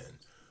 10.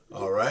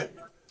 All right.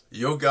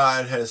 Your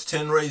guide has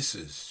 10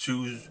 races.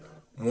 Choose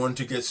one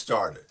to get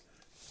started.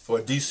 For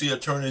D.C.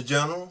 Attorney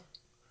General,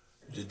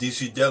 the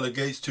D.C.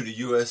 delegates to the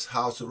U.S.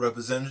 House of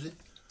Representatives,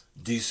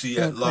 D.C.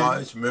 at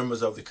large,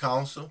 members of the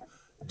Council,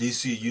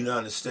 D.C.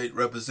 United States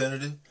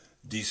Representative,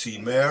 D.C.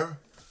 Mayor,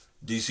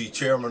 D.C.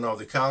 Chairman of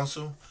the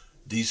Council,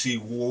 D.C.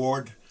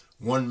 Ward,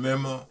 one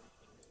member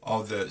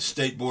of the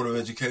State Board of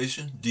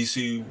Education,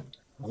 D.C.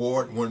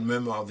 Ward, one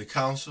member of the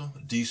Council,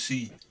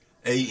 D.C.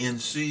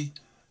 ANC,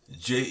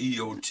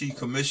 JEOT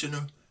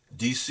Commissioner,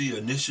 D.C.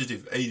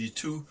 Initiative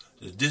 82,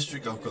 the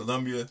District of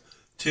Columbia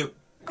Tip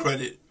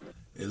Credit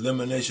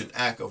Elimination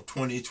Act of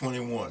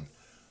 2021.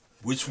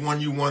 Which one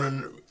you want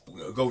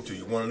to go to?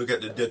 You want to look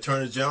at the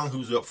Attorney General?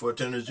 Who's up for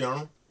Attorney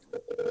General?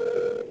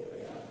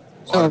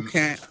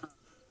 Okay.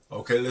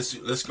 Okay,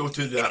 let's go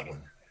to that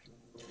one.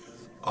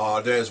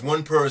 There's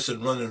one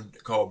person running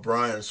called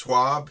Brian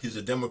Schwab. He's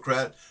a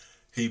Democrat.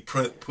 He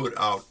put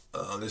out.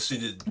 Let's see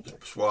the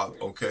Schwab.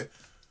 Okay,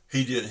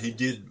 he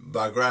did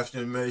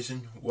biographical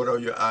information. What are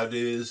your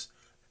ideas?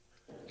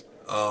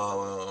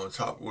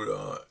 Top with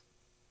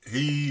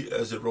he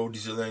as a road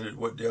diesel landed.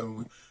 What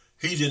damn?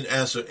 He didn't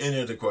answer any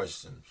of the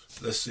questions.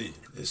 Let's see.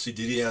 Did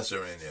he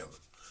answer any of them?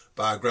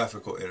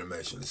 Biographical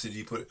information. Let's see. Did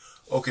he put it?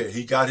 Okay,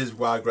 he got his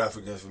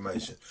biographical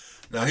information.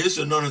 Now here's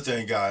another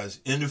thing, guys.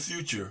 In the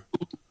future,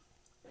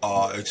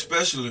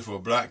 especially for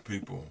black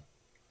people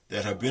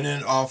that have been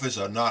in office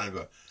or not,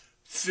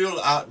 fill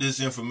out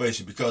this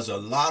information, because a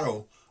lot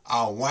of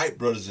our white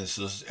brothers and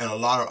sisters and a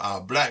lot of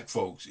our black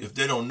folks, if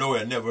they don't know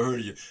it, never heard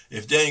of you,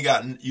 if they ain't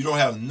got, you don't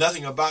have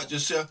nothing about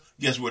yourself,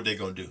 guess what they're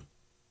gonna do?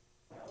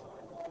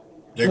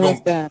 They're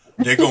gonna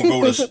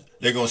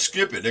they're gonna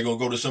skip it. They're gonna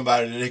go to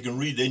somebody that they can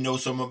read. They know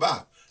something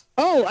about.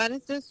 Oh,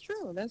 that's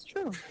true. That's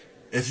true.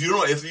 If you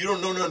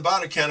don't know nothing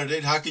about a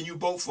candidate, how can you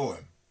vote for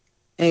him?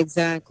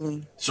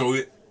 Exactly. So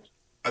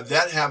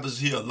that happens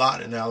here a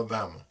lot in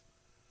Alabama,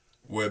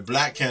 where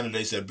black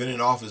candidates have been in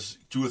office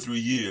 2 or 3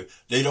 years.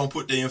 They don't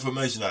put their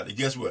information out there.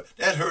 Guess what?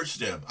 That hurts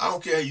them. I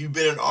don't care. You've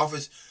been in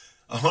office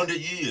 100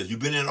 years. You've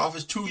been in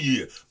office 2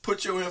 years.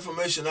 Put your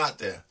information out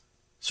there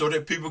so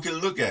that people can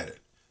look at it.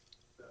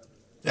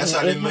 That's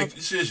how they make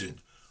decisions.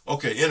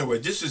 Okay, anyway,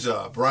 this is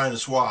Brian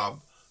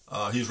Schwab.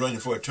 He's running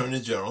for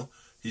Attorney General.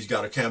 He's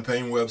got a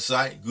campaign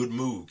website, Good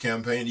Move.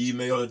 Campaign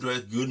email address,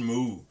 Good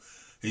Move.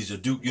 He's a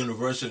Duke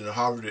University and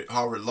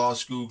Harvard Law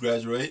School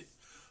graduate.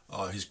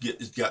 He's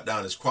got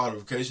down his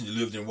qualifications. He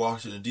lived in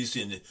Washington,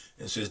 D.C.,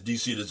 and says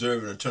D.C.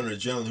 deserves an Attorney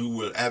General who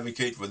will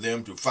advocate for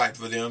them, to fight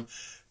for them.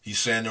 He's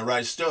saying the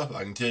right stuff,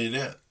 I can tell you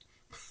that.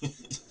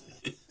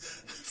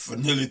 For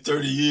nearly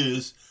 30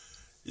 years,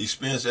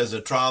 experience as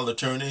a trial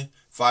attorney,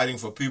 fighting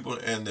for people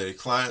and their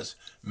clients,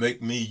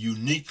 make me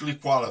uniquely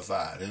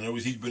qualified. In other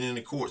words, he's been in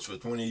the courts for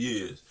 20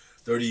 years,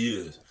 30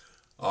 years.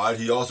 All right,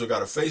 he also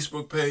got a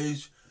Facebook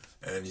page,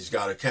 and he's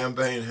got a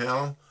campaign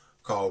handle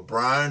called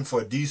Brian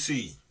for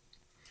DC.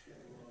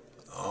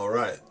 All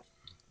right.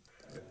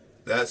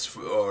 That's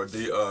for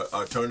the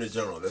Attorney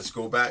General. Let's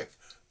go back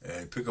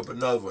and pick up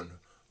another one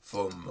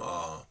from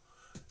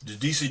the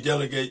DC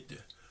delegate.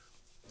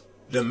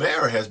 The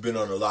mayor has been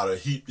on a lot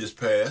of heat this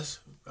past.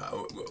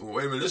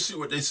 Wait a minute, let's see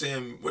what they're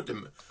saying.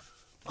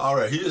 All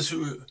right, here's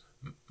who.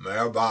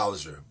 Mayor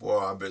Bowser. Boy,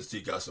 I bet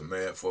she got some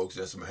mad folks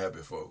and some happy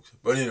folks.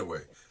 But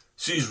anyway,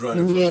 she's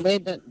running. Yeah,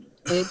 they're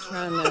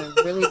trying to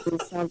really do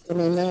something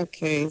in that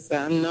case.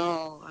 I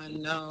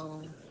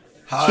know.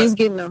 She's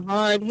getting a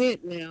hard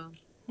hit now.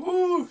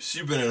 Woo,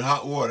 she's been in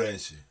hot water,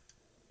 ain't she?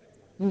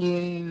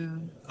 Yeah.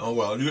 Oh,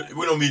 well,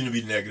 we don't mean to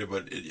be negative,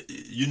 but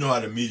you know how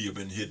the media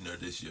been hitting her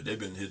this year. They've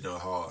been hitting her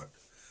hard.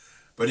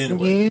 But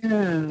anyway,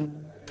 yeah.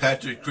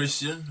 Patrick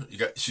Christian,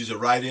 she's a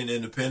write-in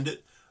independent.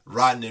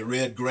 Rodney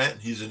Red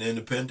Grant, he's an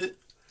independent.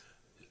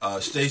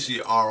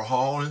 Stacey R.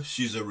 Hall,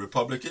 she's a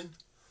Republican.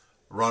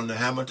 Rhonda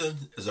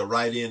Hamilton is a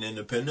write-in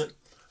independent.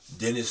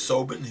 Dennis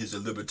Sobin, he's a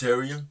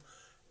Libertarian.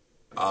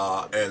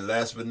 And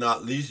last but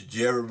not least,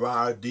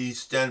 Jeremiah D.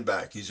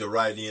 Standback, he's a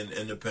write-in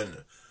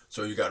independent.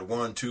 So you got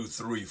 1, 2,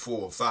 3,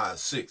 4, 5,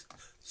 6,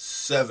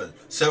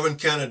 7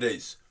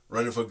 candidates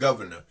running for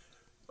governor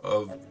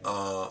of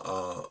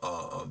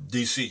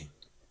D.C.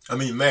 I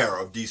mean, mayor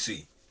of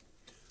D.C.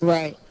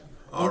 Right.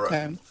 All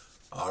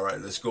right.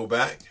 Let's go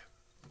back.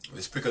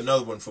 Let's pick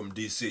another one from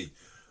D.C.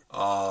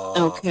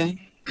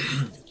 Okay.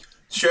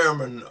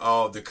 Chairman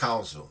of the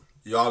council.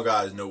 Y'all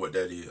guys know what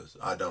that is.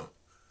 I don't.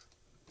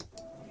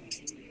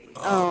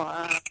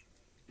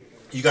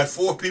 You got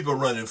 4 people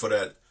running for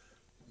that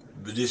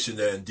position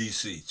there in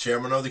D.C.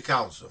 Chairman of the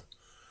council.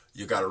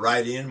 You got a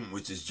write-in,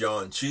 which is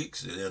John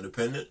Cheeks, an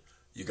independent.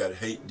 You got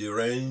Hate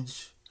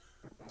Derange.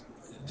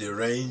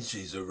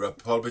 He's a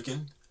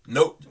Republican.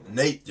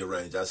 Nate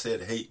Derange. I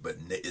said hate, but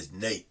it's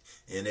Nate.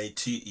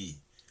 N-A-T-E.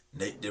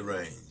 Nate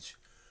Derange.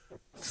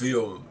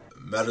 Phil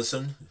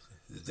Medicine,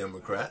 the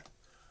Democrat.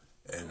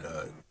 And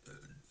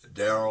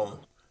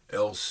Darrell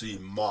L.C.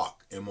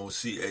 Mock,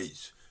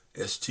 M-O-C-H,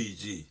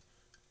 S-T-G.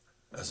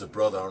 That's a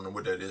brother. I don't know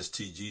what that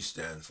S-T-G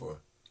stands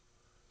for.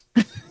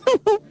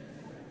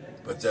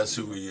 But that's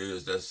who he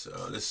is. That's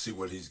let's see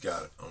what he's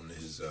got on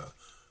his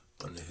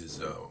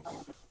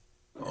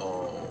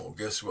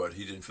guess what?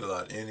 He didn't fill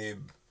out any.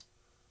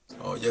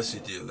 Oh, yes,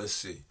 he did. Let's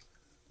see.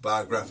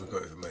 Biographical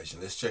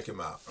information. Let's check him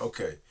out.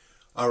 Okay.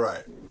 All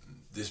right.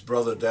 This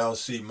brother, Darrell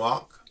C.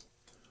 Mock,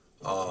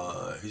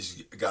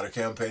 he's got a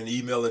campaign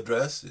email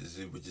address,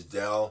 which is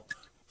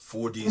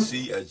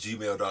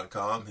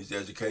dal4dc@gmail.com. His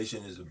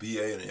education is a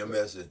BA and an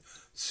MS and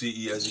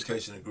CE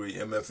education degree,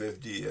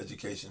 MFFD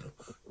educational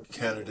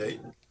candidate.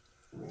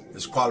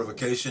 His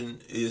qualification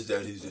is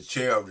that he's the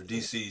chair of the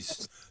D.C.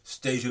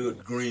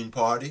 Statehood Green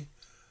Party.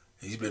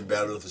 He's been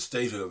battling for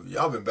statehood.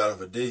 Y'all been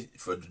battling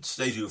for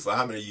statehood for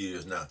how many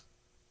years now?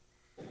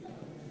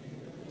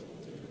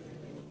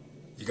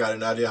 You got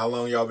an idea how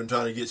long y'all been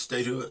trying to get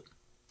statehood?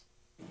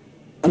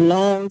 A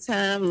long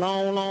time,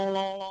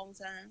 long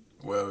time.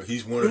 Well,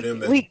 he's one of them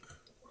that. We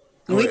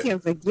can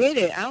forget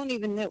it. I don't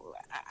even know.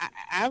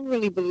 I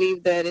really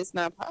believe that it's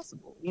not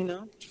possible.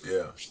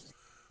 Yeah.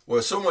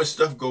 Well, so much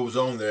stuff goes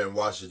on there in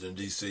Washington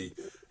D.C.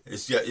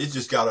 It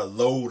just got a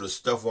load of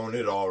stuff on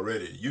it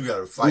already. You got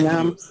to fight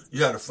through. You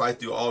got to fight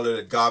through all of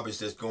the garbage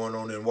that's going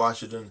on in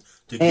Washington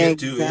to get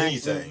to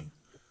anything.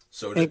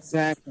 So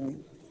exactly.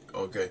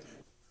 Okay.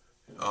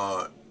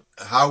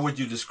 How would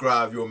you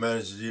describe your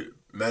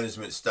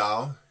management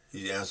style?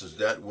 He answers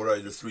that. What are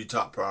the 3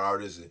 top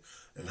priorities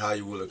and how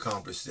you will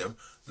accomplish them?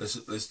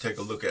 Let's take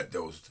a look at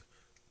those.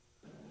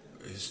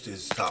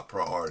 His top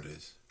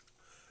priorities.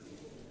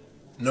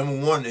 Number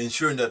 1,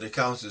 ensuring that the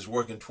council is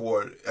working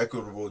toward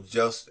equitable,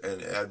 just,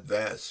 and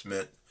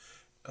advancement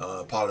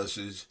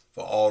policies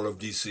for all of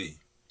D.C.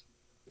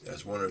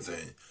 That's one of the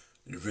things.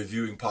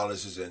 Reviewing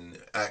policies and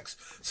acts.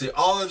 See,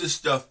 all of this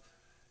stuff,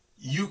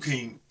 you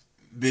can,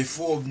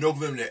 before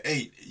November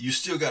 8th, you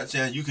still got a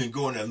chance. You can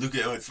go in and look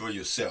at it for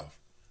yourself.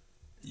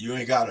 You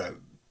ain't got to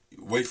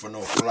wait for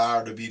no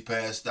flyer to be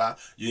passed out.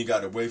 You ain't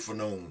got to wait for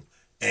no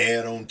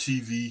ad on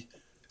TV.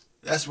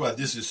 That's why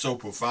this is so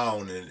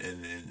profound.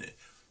 And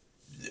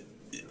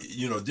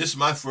this is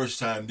my first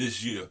time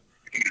this year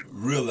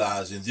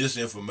realizing this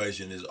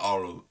information is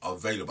all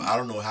available. I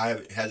don't know how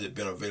has it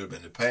been available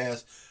in the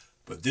past,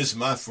 but this is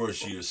my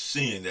first year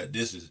seeing that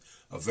this is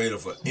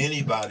available for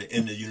anybody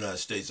in the United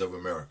States of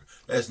America.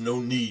 There's no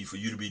need for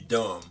you to be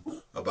dumb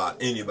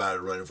about anybody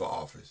running for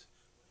office.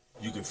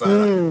 You can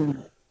find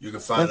out. You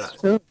can find out.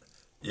 True.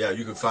 Yeah,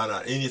 you can find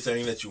out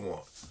anything that you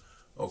want.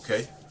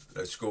 Okay,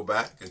 let's go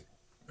back and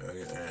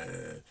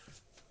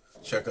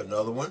check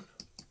another one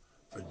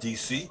for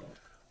DC.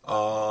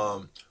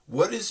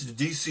 What is the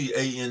DC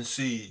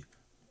ANC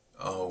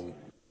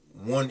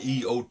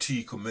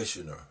 1EOT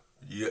commissioner?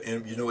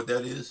 You know what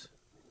that is?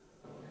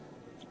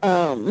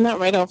 Not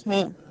right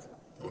offhand.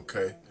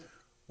 Okay.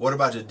 What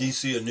about the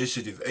DC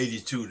Initiative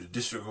 82, the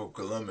District of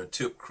Columbia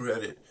Tip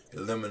Credit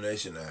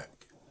Elimination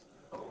Act?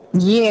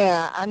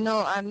 Yeah, I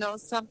know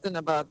something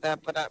about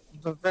that, but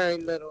very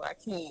little. I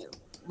can't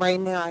right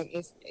now.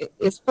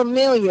 It's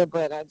familiar,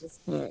 but I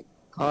just can't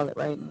call it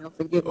right now.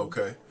 Forgive me.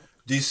 Okay.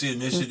 DC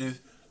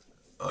Initiative.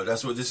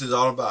 That's what this is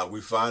all about.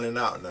 We're finding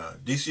out now.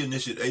 DC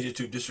Initiative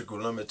 82, District of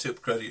Columbia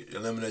Tip Credit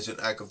Elimination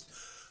Act of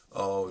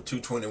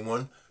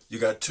 221. You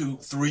got two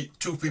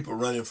people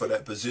running for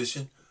that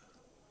position.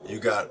 You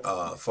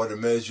got for the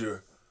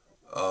measure.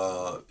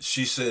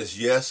 She says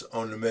yes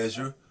on the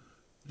measure.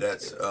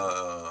 That's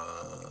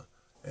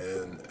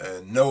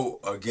and no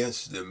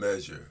against the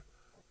measure.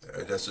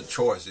 That's a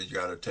choice that you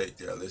got to take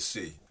there. Let's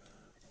see.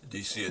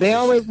 DC. They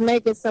always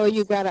make it so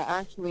you got to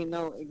actually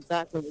know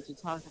exactly what you're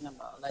talking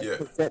about. Like,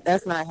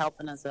 that's not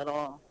helping us at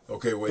all.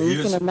 Okay, well,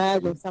 you can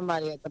imagine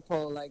somebody at the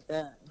poll like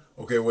that.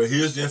 Okay, well,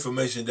 here's the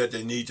information that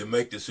they need to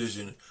make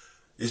decision.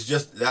 It's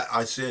just that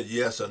I said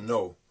yes or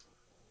no.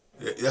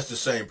 That's the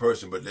same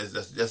person, but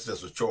that's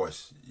just a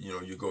choice.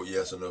 You go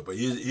yes or no. But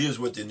here's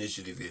what the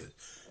initiative is.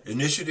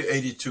 Initiative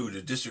 82,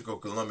 the District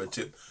of Columbia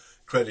Tip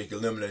Credit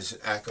Elimination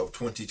Act of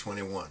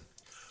 2021.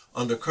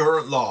 Under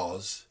current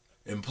laws,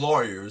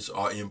 employers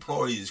or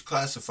employees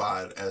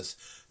classified as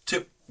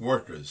tip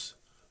workers,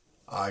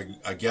 I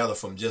gather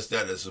from just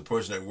that as a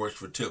person that works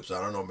for tips,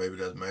 I don't know, maybe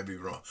that may be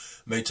wrong,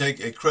 may take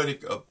a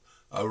credit of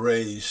a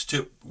raise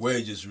tip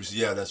wages,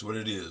 that's what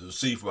it is,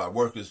 received by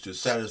workers to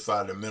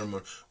satisfy the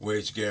minimum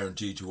wage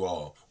guarantee to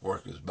all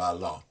workers by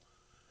law.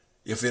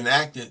 If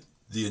enacted,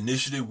 the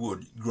initiative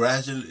would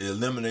gradually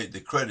eliminate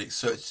the credit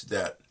such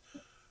that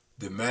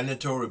the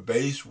mandatory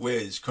base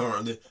wage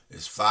currently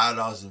is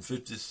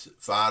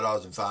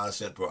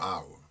 $5.05 per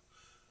hour.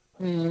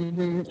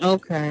 Mm-hmm.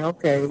 Okay,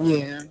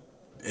 yeah.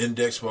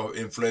 Index for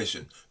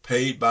inflation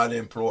paid by the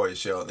employer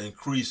shall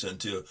increase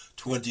until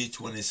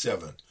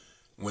 2027,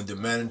 when the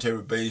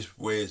mandatory base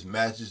wage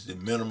matches the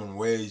minimum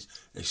wage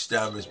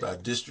established by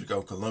District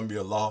of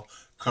Columbia law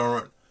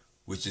current,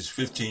 which is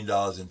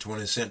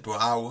 $15.20 per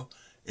hour,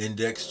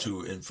 indexed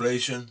to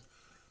inflation.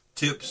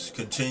 Tips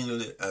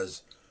continually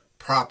as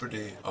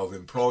property of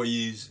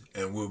employees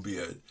and will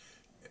be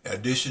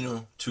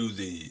additional to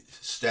the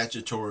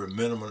statutory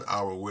minimum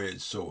hour wage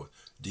source.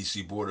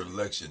 DC Board of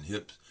Election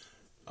HIPS.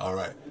 All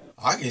right.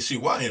 I can see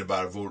why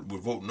anybody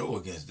would vote no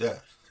against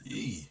that.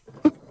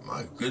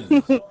 My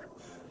goodness.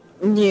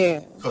 Yeah.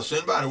 Because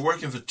anybody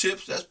working for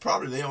tips, that's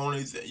probably their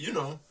only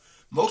thing.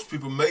 Most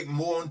people make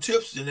more on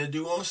tips than they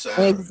do on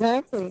salary.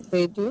 Exactly.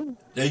 They do.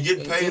 They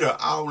get paid an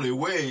hourly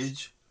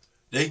wage.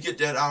 They get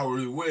that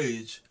hourly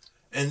wage.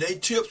 And they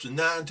tips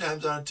 9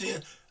 times out of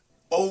 10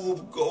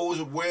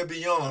 goes way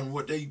beyond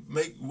what they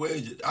make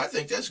wages. I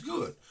think that's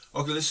good.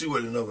 Okay, let's see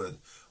what another.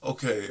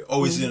 Okay,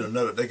 it's in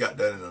another. They got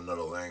that in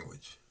another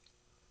language.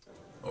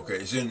 Okay,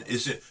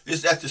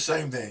 it's that's the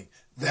same thing.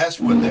 That's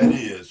what that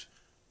is.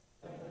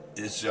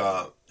 It's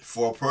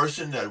for a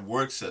person that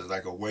works as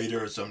like a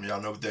waiter or something.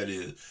 Y'all know what that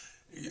is.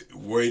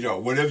 Waiter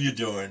or whatever you're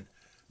doing,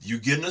 you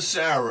getting a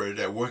salary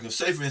that working.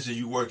 Say for instance,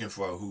 you working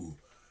for who?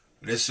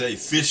 Let's say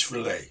Fish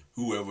Fillet,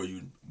 whoever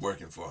you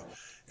working for.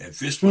 And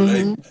Fish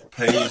Fillet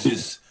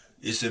pays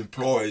its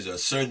employees a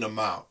certain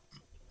amount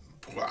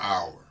per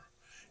hour,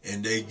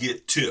 and they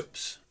get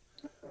tips.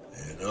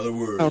 In other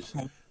words,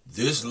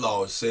 this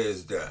law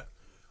says that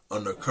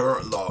under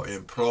current law,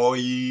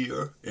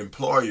 employers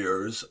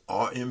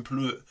or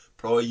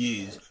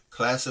employees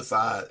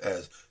classified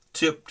as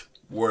tipped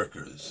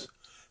workers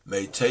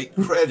may take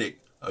credit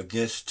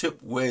against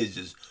tip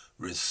wages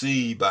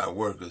received by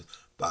workers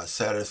by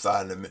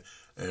satisfying them.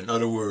 In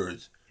other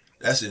words,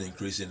 that's an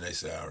increase in their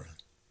salary.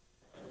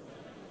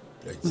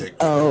 They take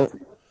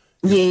credit.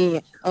 Yeah.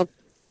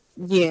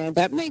 Yeah,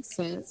 that makes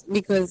sense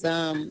because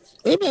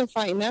they've been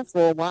fighting that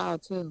for a while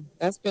too.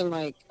 That's been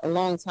like a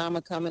long time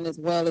of coming, as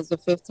well as the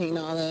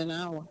 $15 an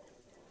hour.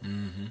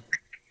 Mm-hmm.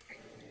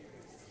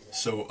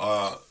 So,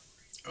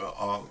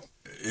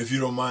 if you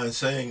don't mind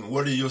saying,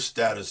 what are your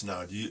status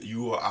now?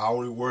 You are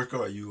hourly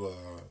worker? Are you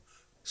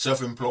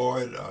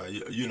self-employed?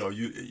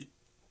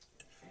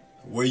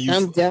 Where you?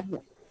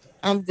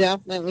 I'm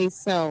definitely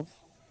self.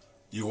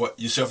 You what?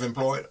 You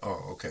self-employed?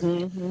 Oh, okay.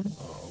 Mm-hmm.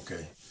 Oh,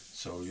 okay.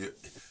 So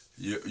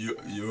you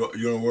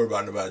don't worry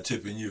about nobody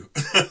tipping you.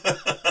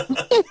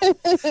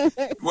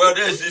 Well,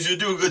 if you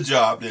do a good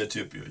job, they'll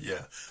tip you.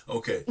 Yeah.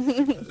 Okay.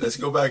 Let's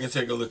go back and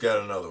take a look at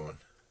another one.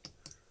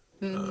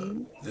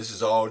 Mm-hmm. This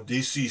is all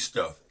DC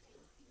stuff.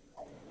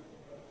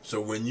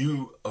 So when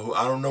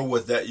I don't know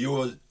what that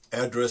your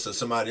address or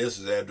somebody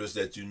else's address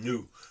that you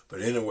knew,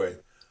 but anyway,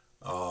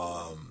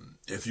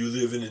 if you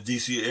live in the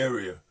DC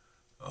area,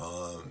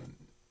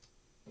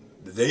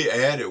 they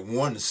added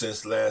one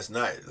since last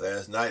night.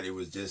 Last night it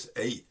was just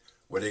 8.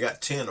 Well, they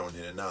got 10 on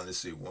here now. Let's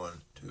see,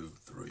 1, 2,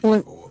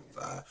 3, 4,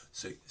 5,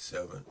 6,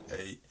 7,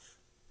 8,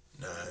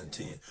 9,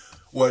 10.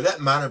 Well, that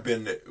might have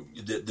been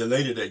the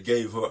lady that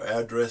gave her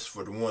address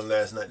for the one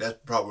last night. That's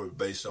probably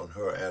based on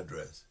her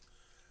address.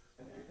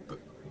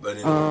 But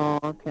anyway. Oh,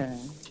 okay.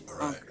 All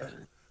right. Okay.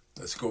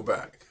 Let's go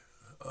back.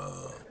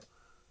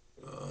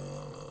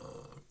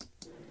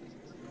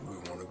 We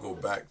want to go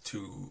back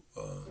to.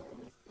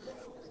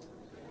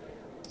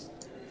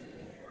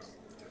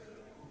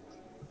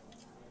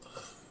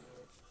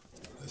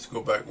 Let's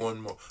go back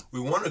one more. We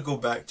want to go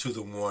back to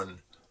the one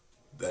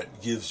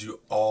that gives you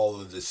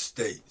all of the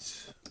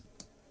states.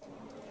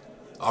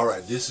 All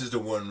right, this is the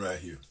one right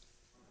here.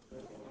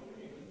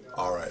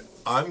 All right,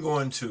 I'm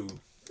going to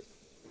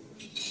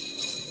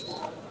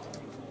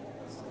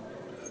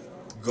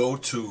go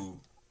to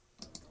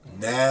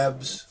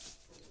NABS.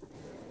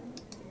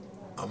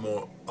 I'm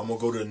gonna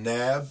go to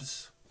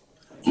NABS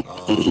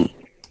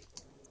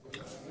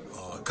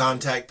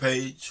contact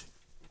page.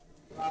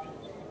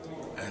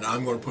 And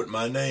I'm going to put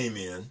my name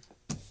in.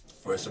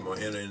 First, I'm going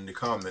to enter in the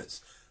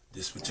comments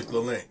this particular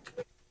link.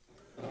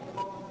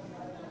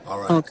 All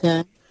right.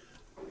 Okay.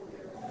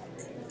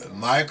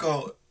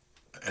 Michael,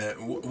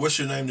 what's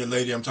your name, the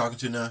lady I'm talking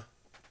to now?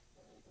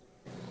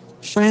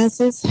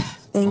 Francis.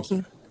 Thank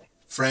you.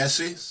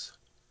 Francis?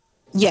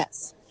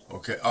 Yes.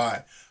 Okay. All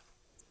right.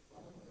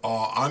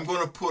 I'm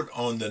going to put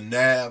on the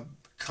NAB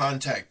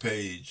contact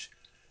page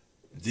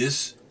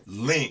this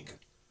link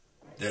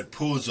that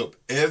pulls up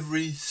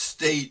every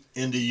state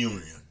in the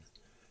union.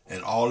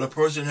 And all the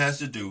person has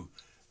to do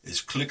is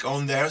click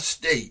on their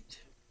state.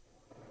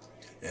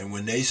 And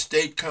when their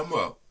state come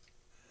up,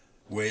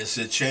 where it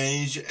says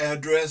change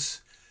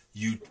address,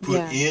 you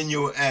put in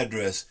your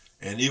address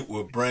and it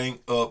will bring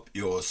up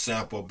your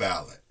sample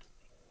ballot.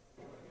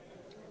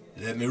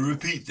 Let me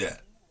repeat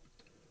that.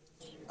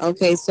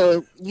 Okay,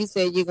 so you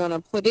said you're going to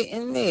put it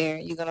in there.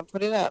 You're going to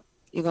put it up.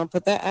 You're going to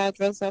put that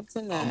address up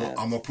to NAB.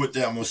 I'm going to put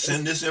that. I'm going to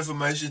send this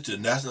information to the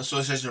National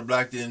Association of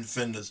Black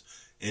Defenders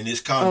in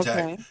this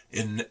contact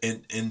in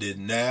the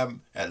NAB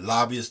at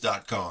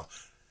lobbyist.com.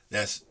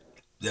 That's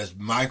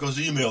Michael's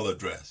email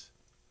address.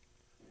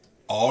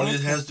 All it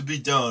has to be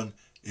done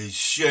is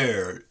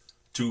shared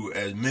to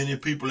as many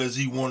people as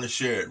he want to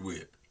share it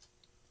with.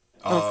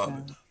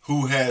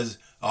 Who has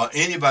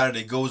anybody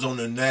that goes on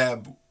the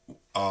NAB,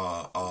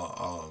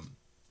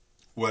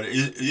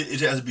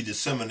 it has to be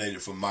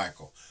disseminated for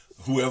Michael.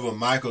 Whoever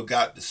Michael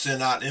got to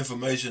send out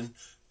information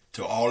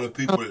to all the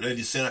people that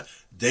they sent out,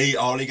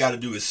 all they got to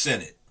do is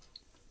send it.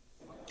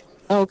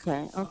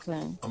 Okay. I'm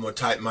going to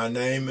type my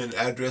name and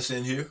address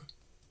in here.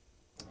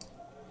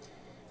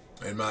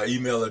 And my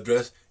email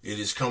address, it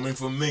is coming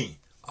from me.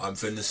 I'm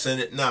finna send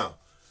it now.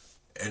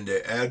 And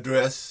the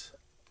address,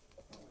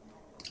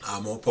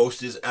 I'm going to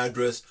post this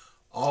address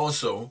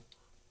also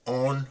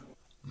on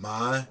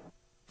my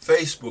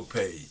Facebook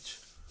page.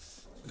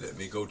 Let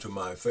me go to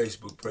my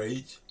Facebook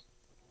page.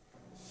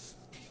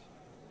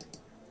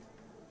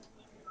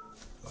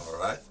 All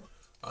right.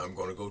 I'm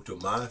going to go to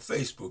my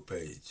Facebook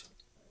page.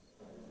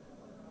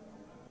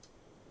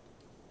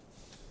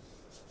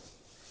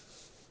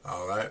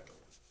 All right.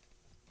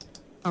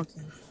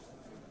 Okay.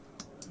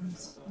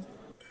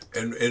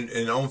 And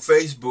on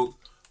Facebook,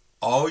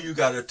 all you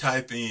got to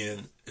type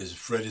in is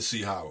Freddie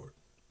C. Howard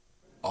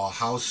or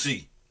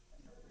HOWCEE.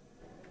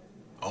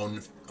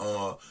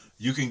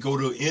 You can go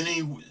to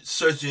any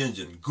search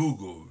engine,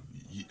 Google,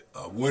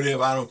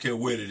 whatever, I don't care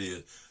what it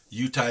is.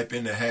 You type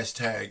in the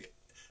hashtag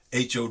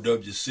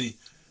HOWCEE,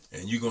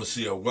 and you're going to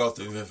see a wealth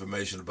of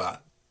information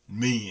about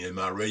me and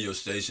my radio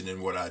station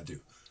and what I do.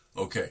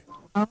 Okay.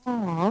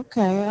 Oh,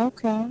 okay,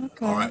 okay, All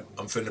okay. right.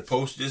 I'm finna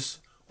post this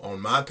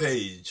on my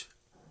page,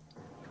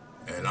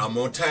 and I'm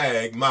gonna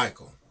tag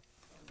Michael.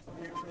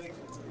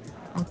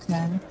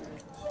 Okay.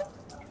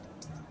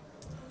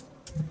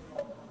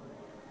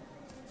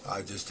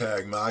 I just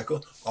tagged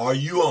Michael. Are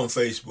you on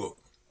Facebook?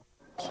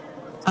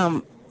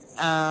 Um,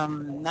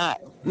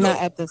 not No.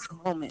 at this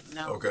moment.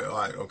 No. Okay. All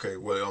right. Okay.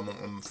 Well,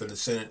 I'm finna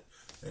send it,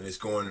 and it's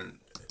going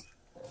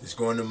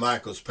to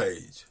Michael's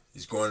page.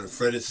 It's going to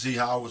Freddie C.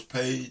 Howard's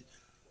page,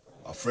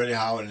 or Freddie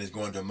Howard, and it's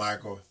going to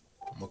Michael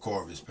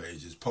McCorvey's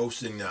page. It's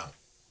posting now.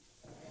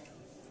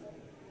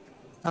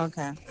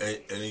 Okay.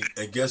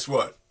 And guess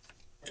what?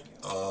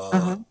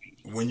 Uh-huh.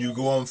 When you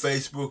go on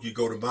Facebook, you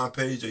go to my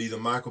page or either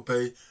Michael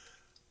page,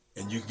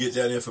 and you can get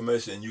that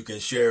information and you can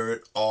share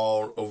it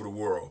all over the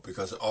world,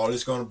 because all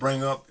it's going to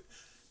bring up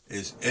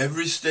is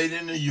every state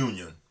in the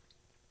union,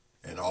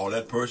 and all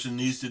that person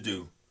needs to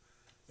do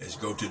is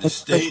go to the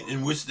state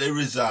in which they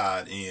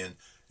reside in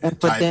and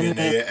type in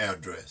their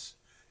address,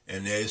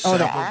 and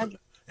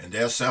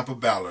their sample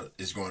ballot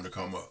is going to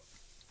come up.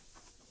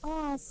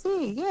 Oh, I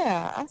see.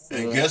 Yeah, I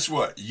see. And guess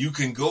what? You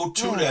can go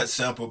to that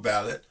sample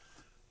ballot,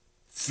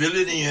 fill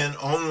it in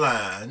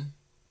online,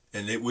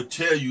 and it would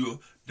tell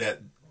you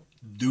that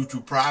due to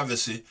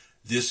privacy,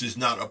 this is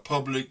not a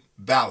public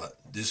ballot.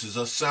 This is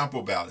a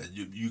sample ballot.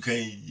 You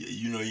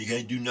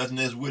can't do nothing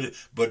else with it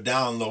but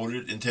download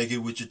it and take it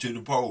with you to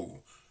the poll.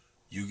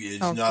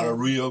 It's not a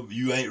real.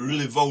 You ain't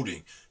really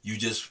voting. You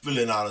just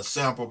filling out a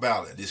sample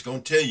ballot. It's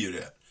gonna tell you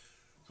that,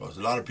 because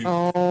a lot of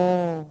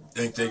people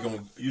think they're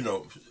gonna,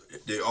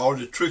 they all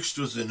the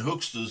tricksters and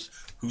hooksters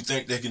who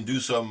think they can do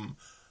something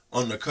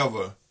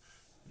undercover.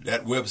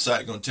 That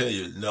website gonna tell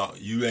you, no,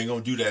 you ain't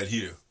gonna do that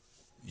here.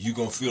 You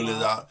gonna fill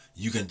it out.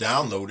 You can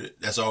download it.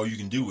 That's all you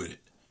can do with it.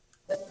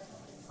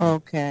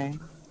 Okay.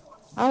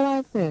 I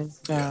like this,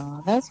 though.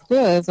 Yeah. That's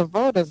good. It's a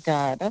voter's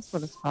guide. That's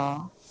what it's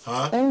called.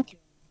 Huh? Thank you.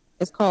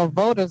 It's called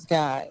Voter's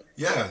Guide.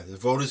 Yeah, the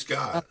Voter's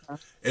Guide.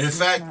 And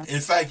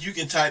in fact, you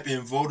can type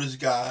in Voter's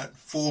Guide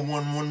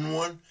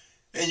 4111,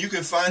 and you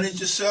can find it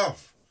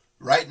yourself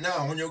right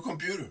now on your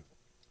computer.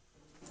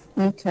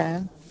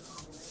 Okay.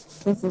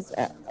 This is.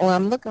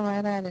 I'm looking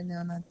right at it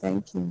now.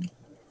 Thank you.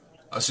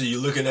 I see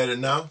you looking at it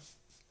now.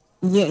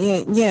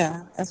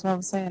 Yeah. That's what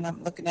I'm saying.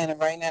 I'm looking at it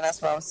right now.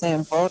 That's what I was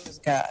saying. Voter's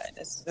Guide.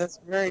 That's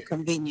very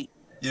convenient.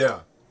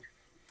 Yeah.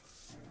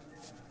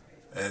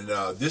 And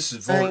this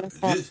is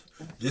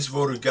this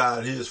voter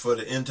guide here is for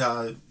the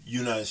entire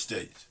United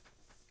States,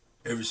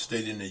 every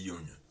state in the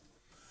union.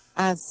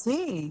 I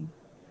see.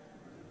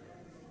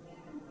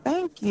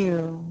 Thank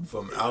you.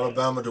 From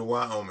Alabama to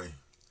Wyoming.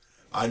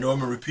 I know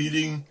I'm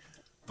repeating,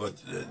 but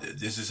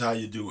this is how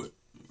you do it.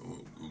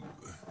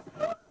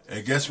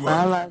 And guess what?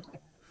 I like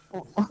it.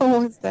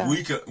 What's that?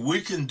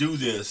 We can do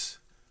this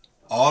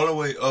all the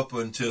way up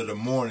until the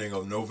morning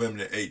of November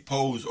the 8th.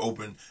 Polls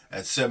open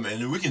at 7,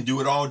 and we can do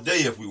it all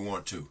day if we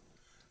want to.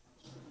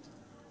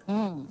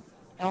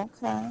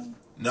 Okay.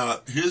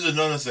 Now, here's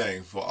another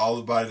thing for all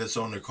everybody that's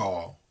on the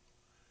call.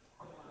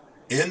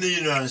 In the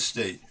United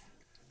States,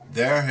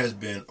 there has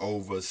been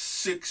over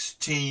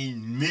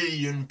 16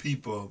 million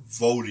people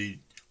voted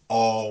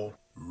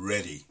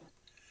already.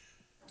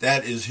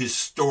 That is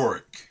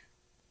historic.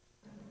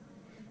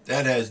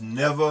 That has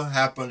never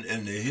happened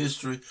in the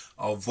history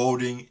of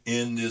voting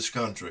in this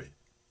country.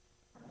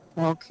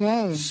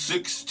 Okay.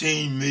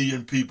 16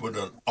 million people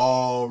done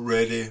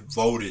already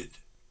voted.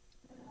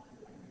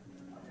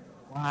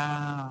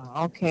 Wow.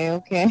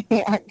 Okay.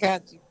 I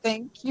got you.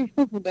 Thank you.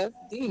 That's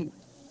deep.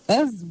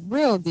 That's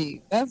real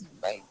deep. That's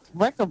like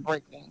record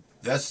breaking.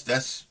 That's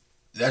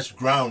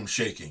ground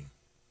shaking.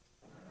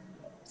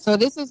 So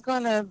this is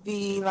gonna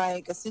be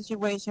like a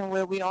situation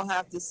where we don't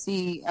have to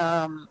see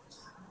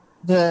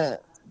the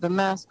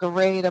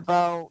masquerade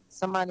about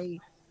somebody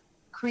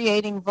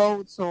creating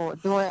votes or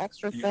doing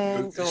extra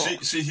things.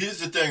 See, here's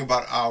the thing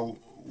about our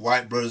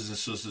white brothers and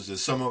sisters, and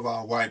some of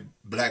our white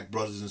black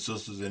brothers and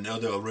sisters and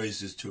other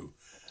races too.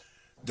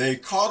 They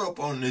caught up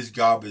on this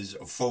garbage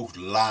of folks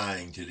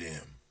lying to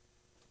them.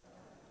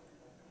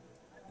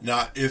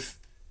 Now, if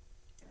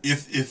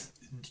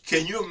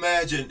can you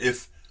imagine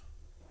if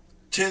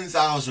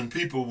 10,000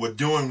 people were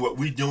doing what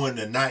we doing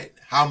tonight,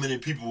 how many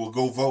people would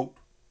go vote?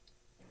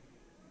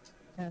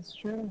 That's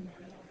true.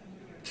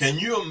 Can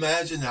you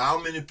imagine how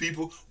many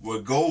people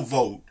would go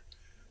vote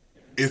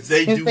if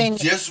they do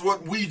just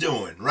what we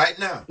doing right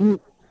now?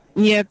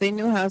 Yeah, if they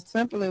knew how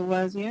simple it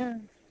was, yeah.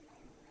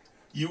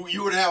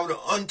 You would have the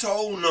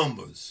untold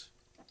numbers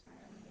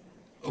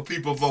of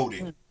people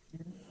voting.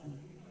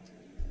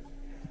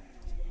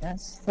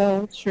 That's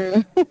so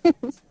true.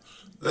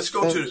 Let's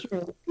go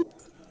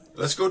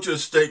to a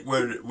state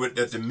where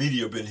that the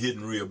media been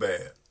hitting real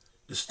bad.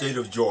 The state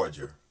of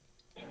Georgia.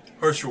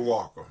 Herschel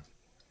Walker.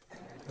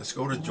 Let's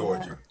go to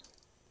Georgia.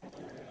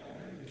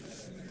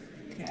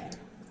 Okay.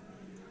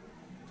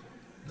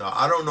 Now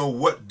I don't know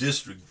what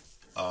district.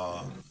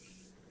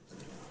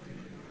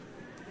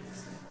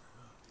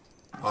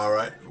 All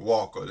right,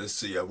 Walker. Let's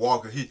see.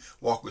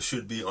 Walker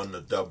should be on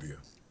the W.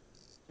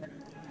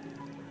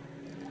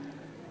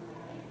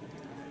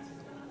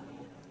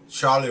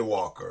 Charlie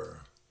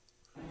Walker.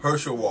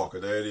 Herschel Walker.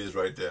 There it is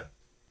right there.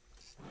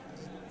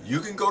 You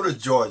can go to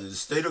Georgia, the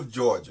state of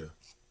Georgia.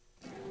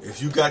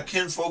 If you got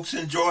kinfolks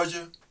in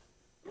Georgia,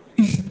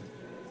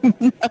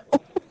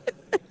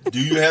 do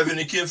you have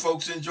any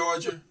kinfolks in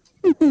Georgia?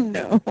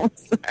 No, I'm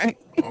sorry.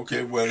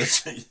 Okay, well,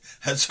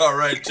 that's all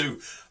right,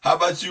 too. How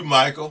about you,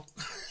 Michael?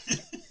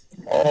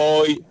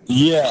 Oh,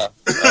 yeah.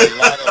 A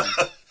lot of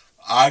them.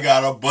 I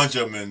got a bunch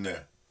of them in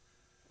there.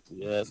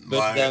 Yeah,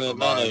 especially down in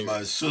Atlanta.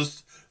 My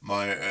sister,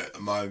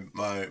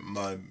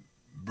 my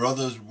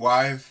brother's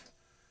wife,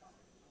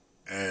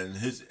 and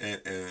his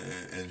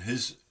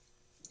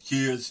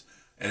kids,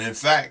 and in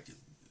fact,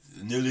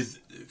 nearly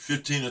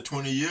 15 or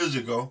 20 years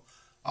ago,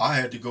 I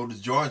had to go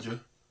to Georgia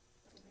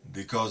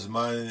because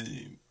my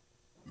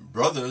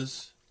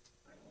brother's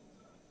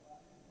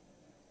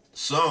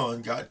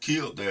son got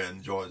killed there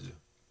in Georgia.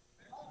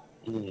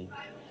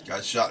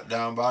 Got shot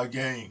down by a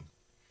gang.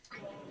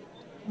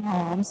 Oh,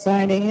 I'm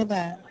sorry to hear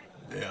that.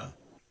 Yeah.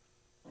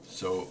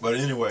 So, but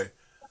anyway,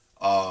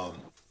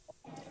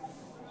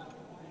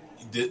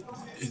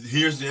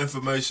 here's the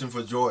information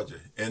for Georgia,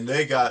 and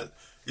they got.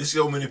 There's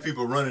so many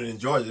people running in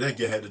Georgia,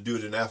 they had to do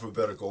it in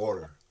alphabetical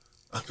order.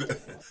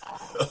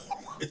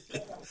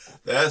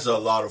 That's a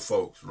lot of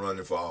folks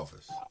running for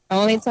office.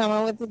 Only time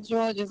I went to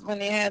Georgia is when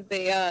they had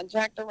the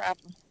Jack the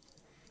Rapper.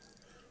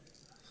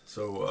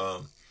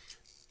 So,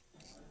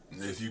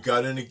 if you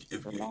got any,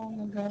 Long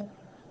ago.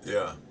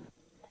 yeah.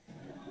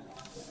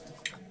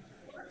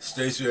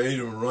 Stacey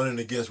Abrams running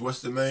against,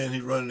 what's the man he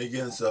running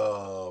against?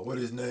 What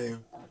is his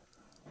name?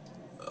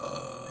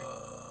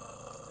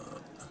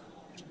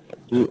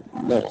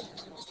 No.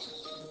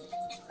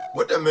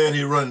 What that man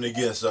he running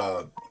against?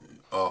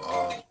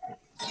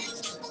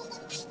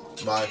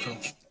 Michael.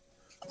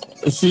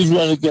 She's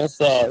running against.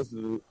 Is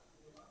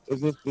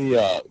it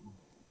the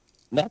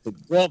not the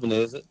governor?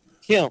 Is it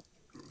Kemp?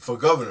 For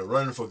governor,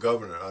 running for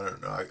governor. I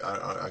don't know.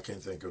 I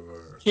can't think of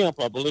her.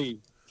 Kemp, I believe.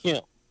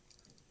 Kemp.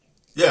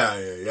 Yeah.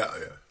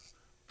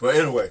 But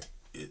anyway,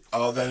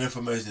 all that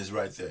information is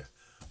right there.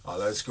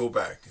 Let's go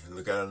back and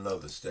look at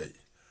another state.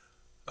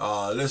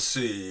 Let's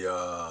see.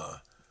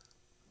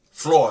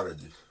 Florida.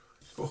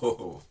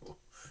 Oh,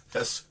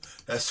 that's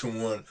the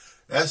one.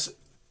 That's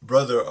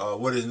brother.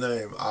 What his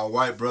name? Our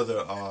white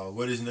brother.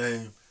 What his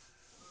name?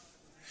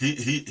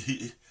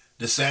 He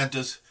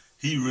DeSantis.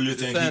 He really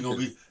think he gonna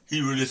be.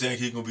 He really think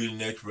he gonna be the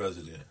next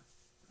president.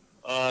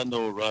 I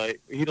know, right?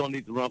 He don't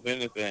need to run for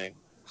anything.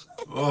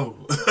 Oh.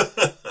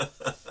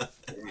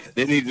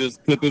 They need to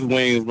just clip his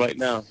wings right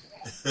now.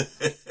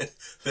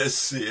 Let's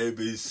see,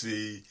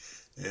 ABC.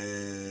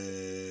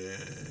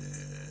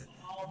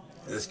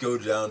 Let's go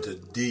down to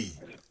D,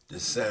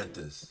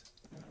 DeSantis.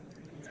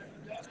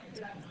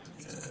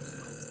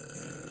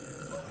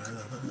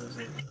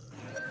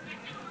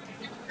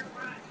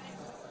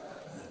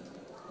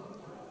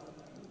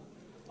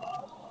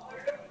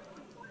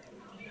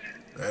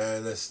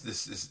 Man, this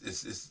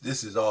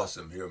is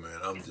awesome here, man.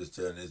 I'm just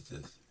telling you, it's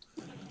just.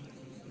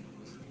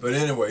 But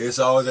anyway, it's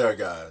all there,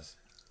 guys.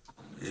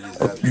 It is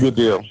good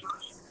deal.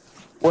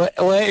 Well,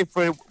 hey,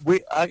 Fred,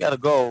 I gotta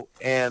go,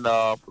 and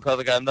because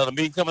I got another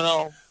meeting coming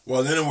on.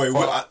 Well, anyway,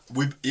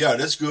 yeah,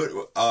 that's good.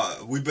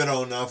 We've been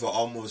on now for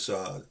almost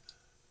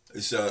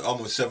it's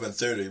almost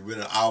 7:30. We're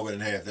an hour and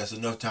a half. That's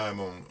enough time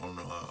on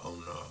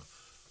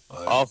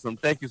awesome.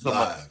 Thank you so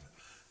live. much.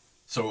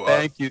 So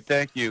thank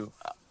you.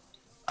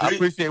 I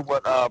appreciate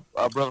what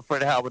Brother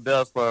Freddie Howard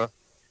does for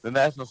the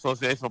National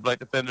Association of Black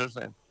Defenders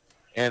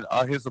and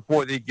his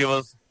support that he gives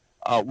us.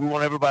 We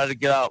want everybody to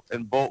get out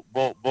and vote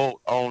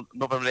on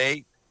November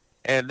 8th.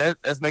 And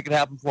let's make it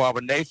happen for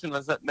our nation.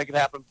 Let's make it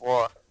happen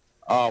for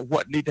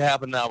what needs to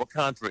happen in our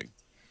country.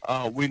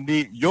 We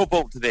need your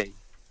vote today.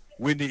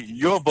 We need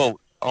your vote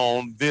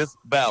on this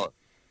ballot.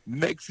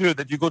 Make sure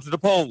that you go to the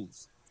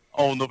polls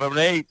on November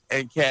 8th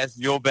and cast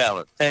your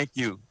ballot. Thank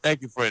you.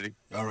 Thank you, Freddie.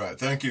 All right.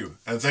 Thank you.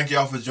 And thank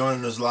y'all for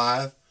joining us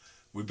live.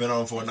 We've been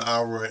on for an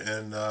hour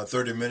and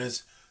 30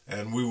 minutes,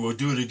 and we will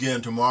do it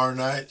again tomorrow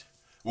night.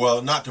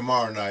 Well, not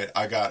tomorrow night.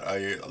 I got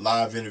a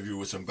live interview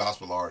with some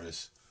gospel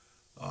artists.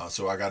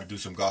 So I got to do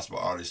some gospel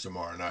artists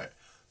tomorrow night.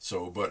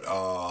 So, but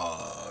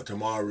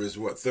tomorrow is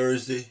what,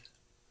 Thursday?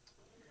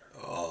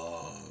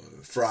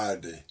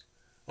 Friday.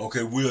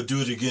 Okay, we'll do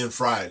it again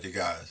Friday,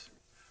 guys.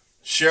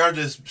 Share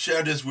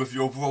this with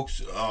your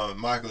folks,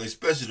 Michael,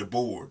 especially the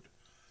board,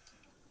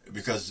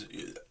 because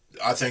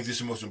I think this is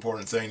the most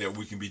important thing that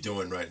we can be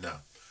doing right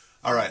now.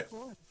 All right.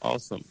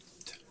 Awesome.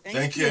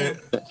 Thank you.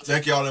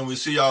 Thank y'all, and we'll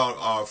see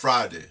y'all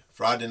Friday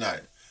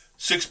night,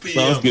 6 p.m.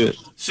 Sounds good.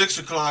 6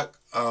 o'clock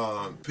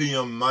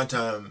p.m. my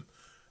time,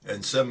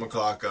 and 7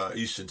 o'clock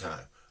Eastern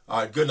time.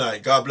 All right. Good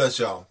night. God bless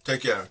y'all.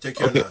 Take care. Take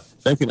care now.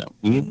 Thank you now.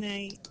 Mm-hmm. Good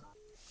night.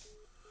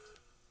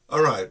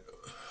 All right.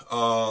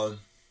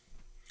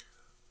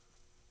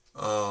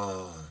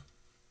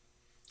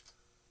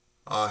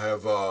 I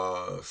have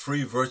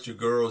free virtual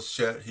girls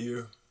chat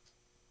here.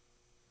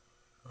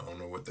 I don't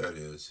know what that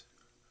is.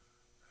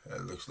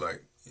 That looks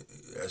like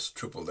That's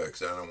triple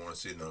X. I don't want to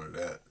see none of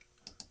that.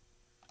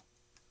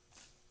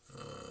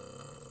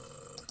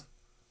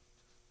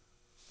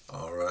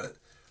 All right.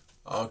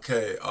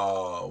 Okay.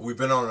 We've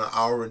been on an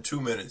hour and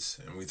 2 minutes,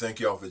 and we thank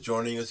y'all for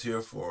joining us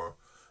here for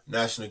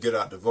National Get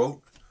Out the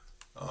Vote.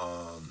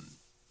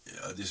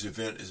 This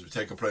event is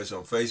taking place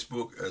on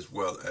Facebook as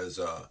well as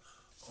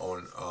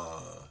on.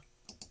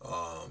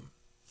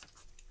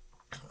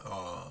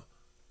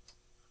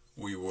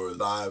 We were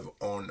live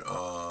on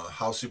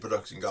HOWCEE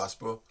Production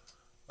Gospel,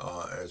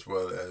 as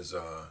well as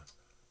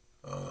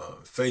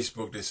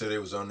Facebook. They said they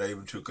was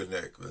unable to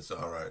connect. That's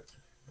all right.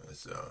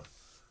 That's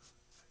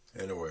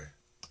anyway.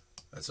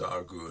 That's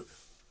all good.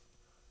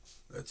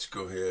 Let's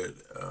go ahead.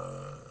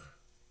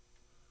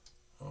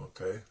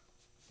 Okay.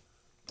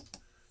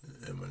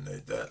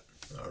 Eliminate that.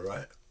 All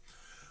right.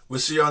 We'll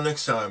see y'all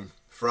next time,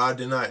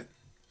 Friday night,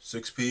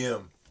 6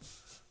 p.m.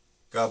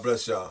 God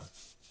bless y'all.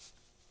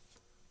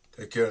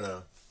 Take care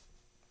now.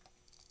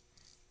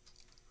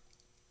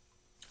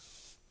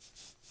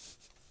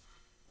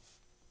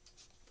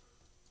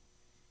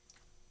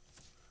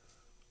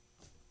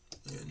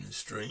 In the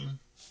stream.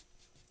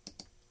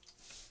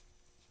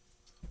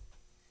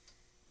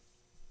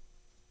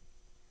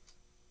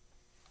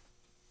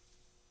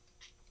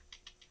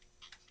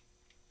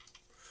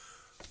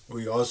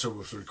 We also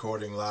was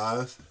recording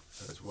live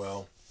as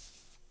well.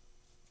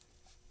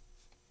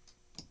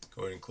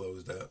 Go ahead and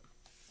close that.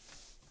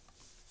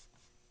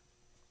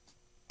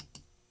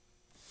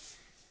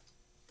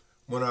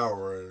 1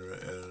 hour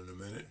and a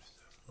minute.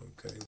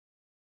 Okay.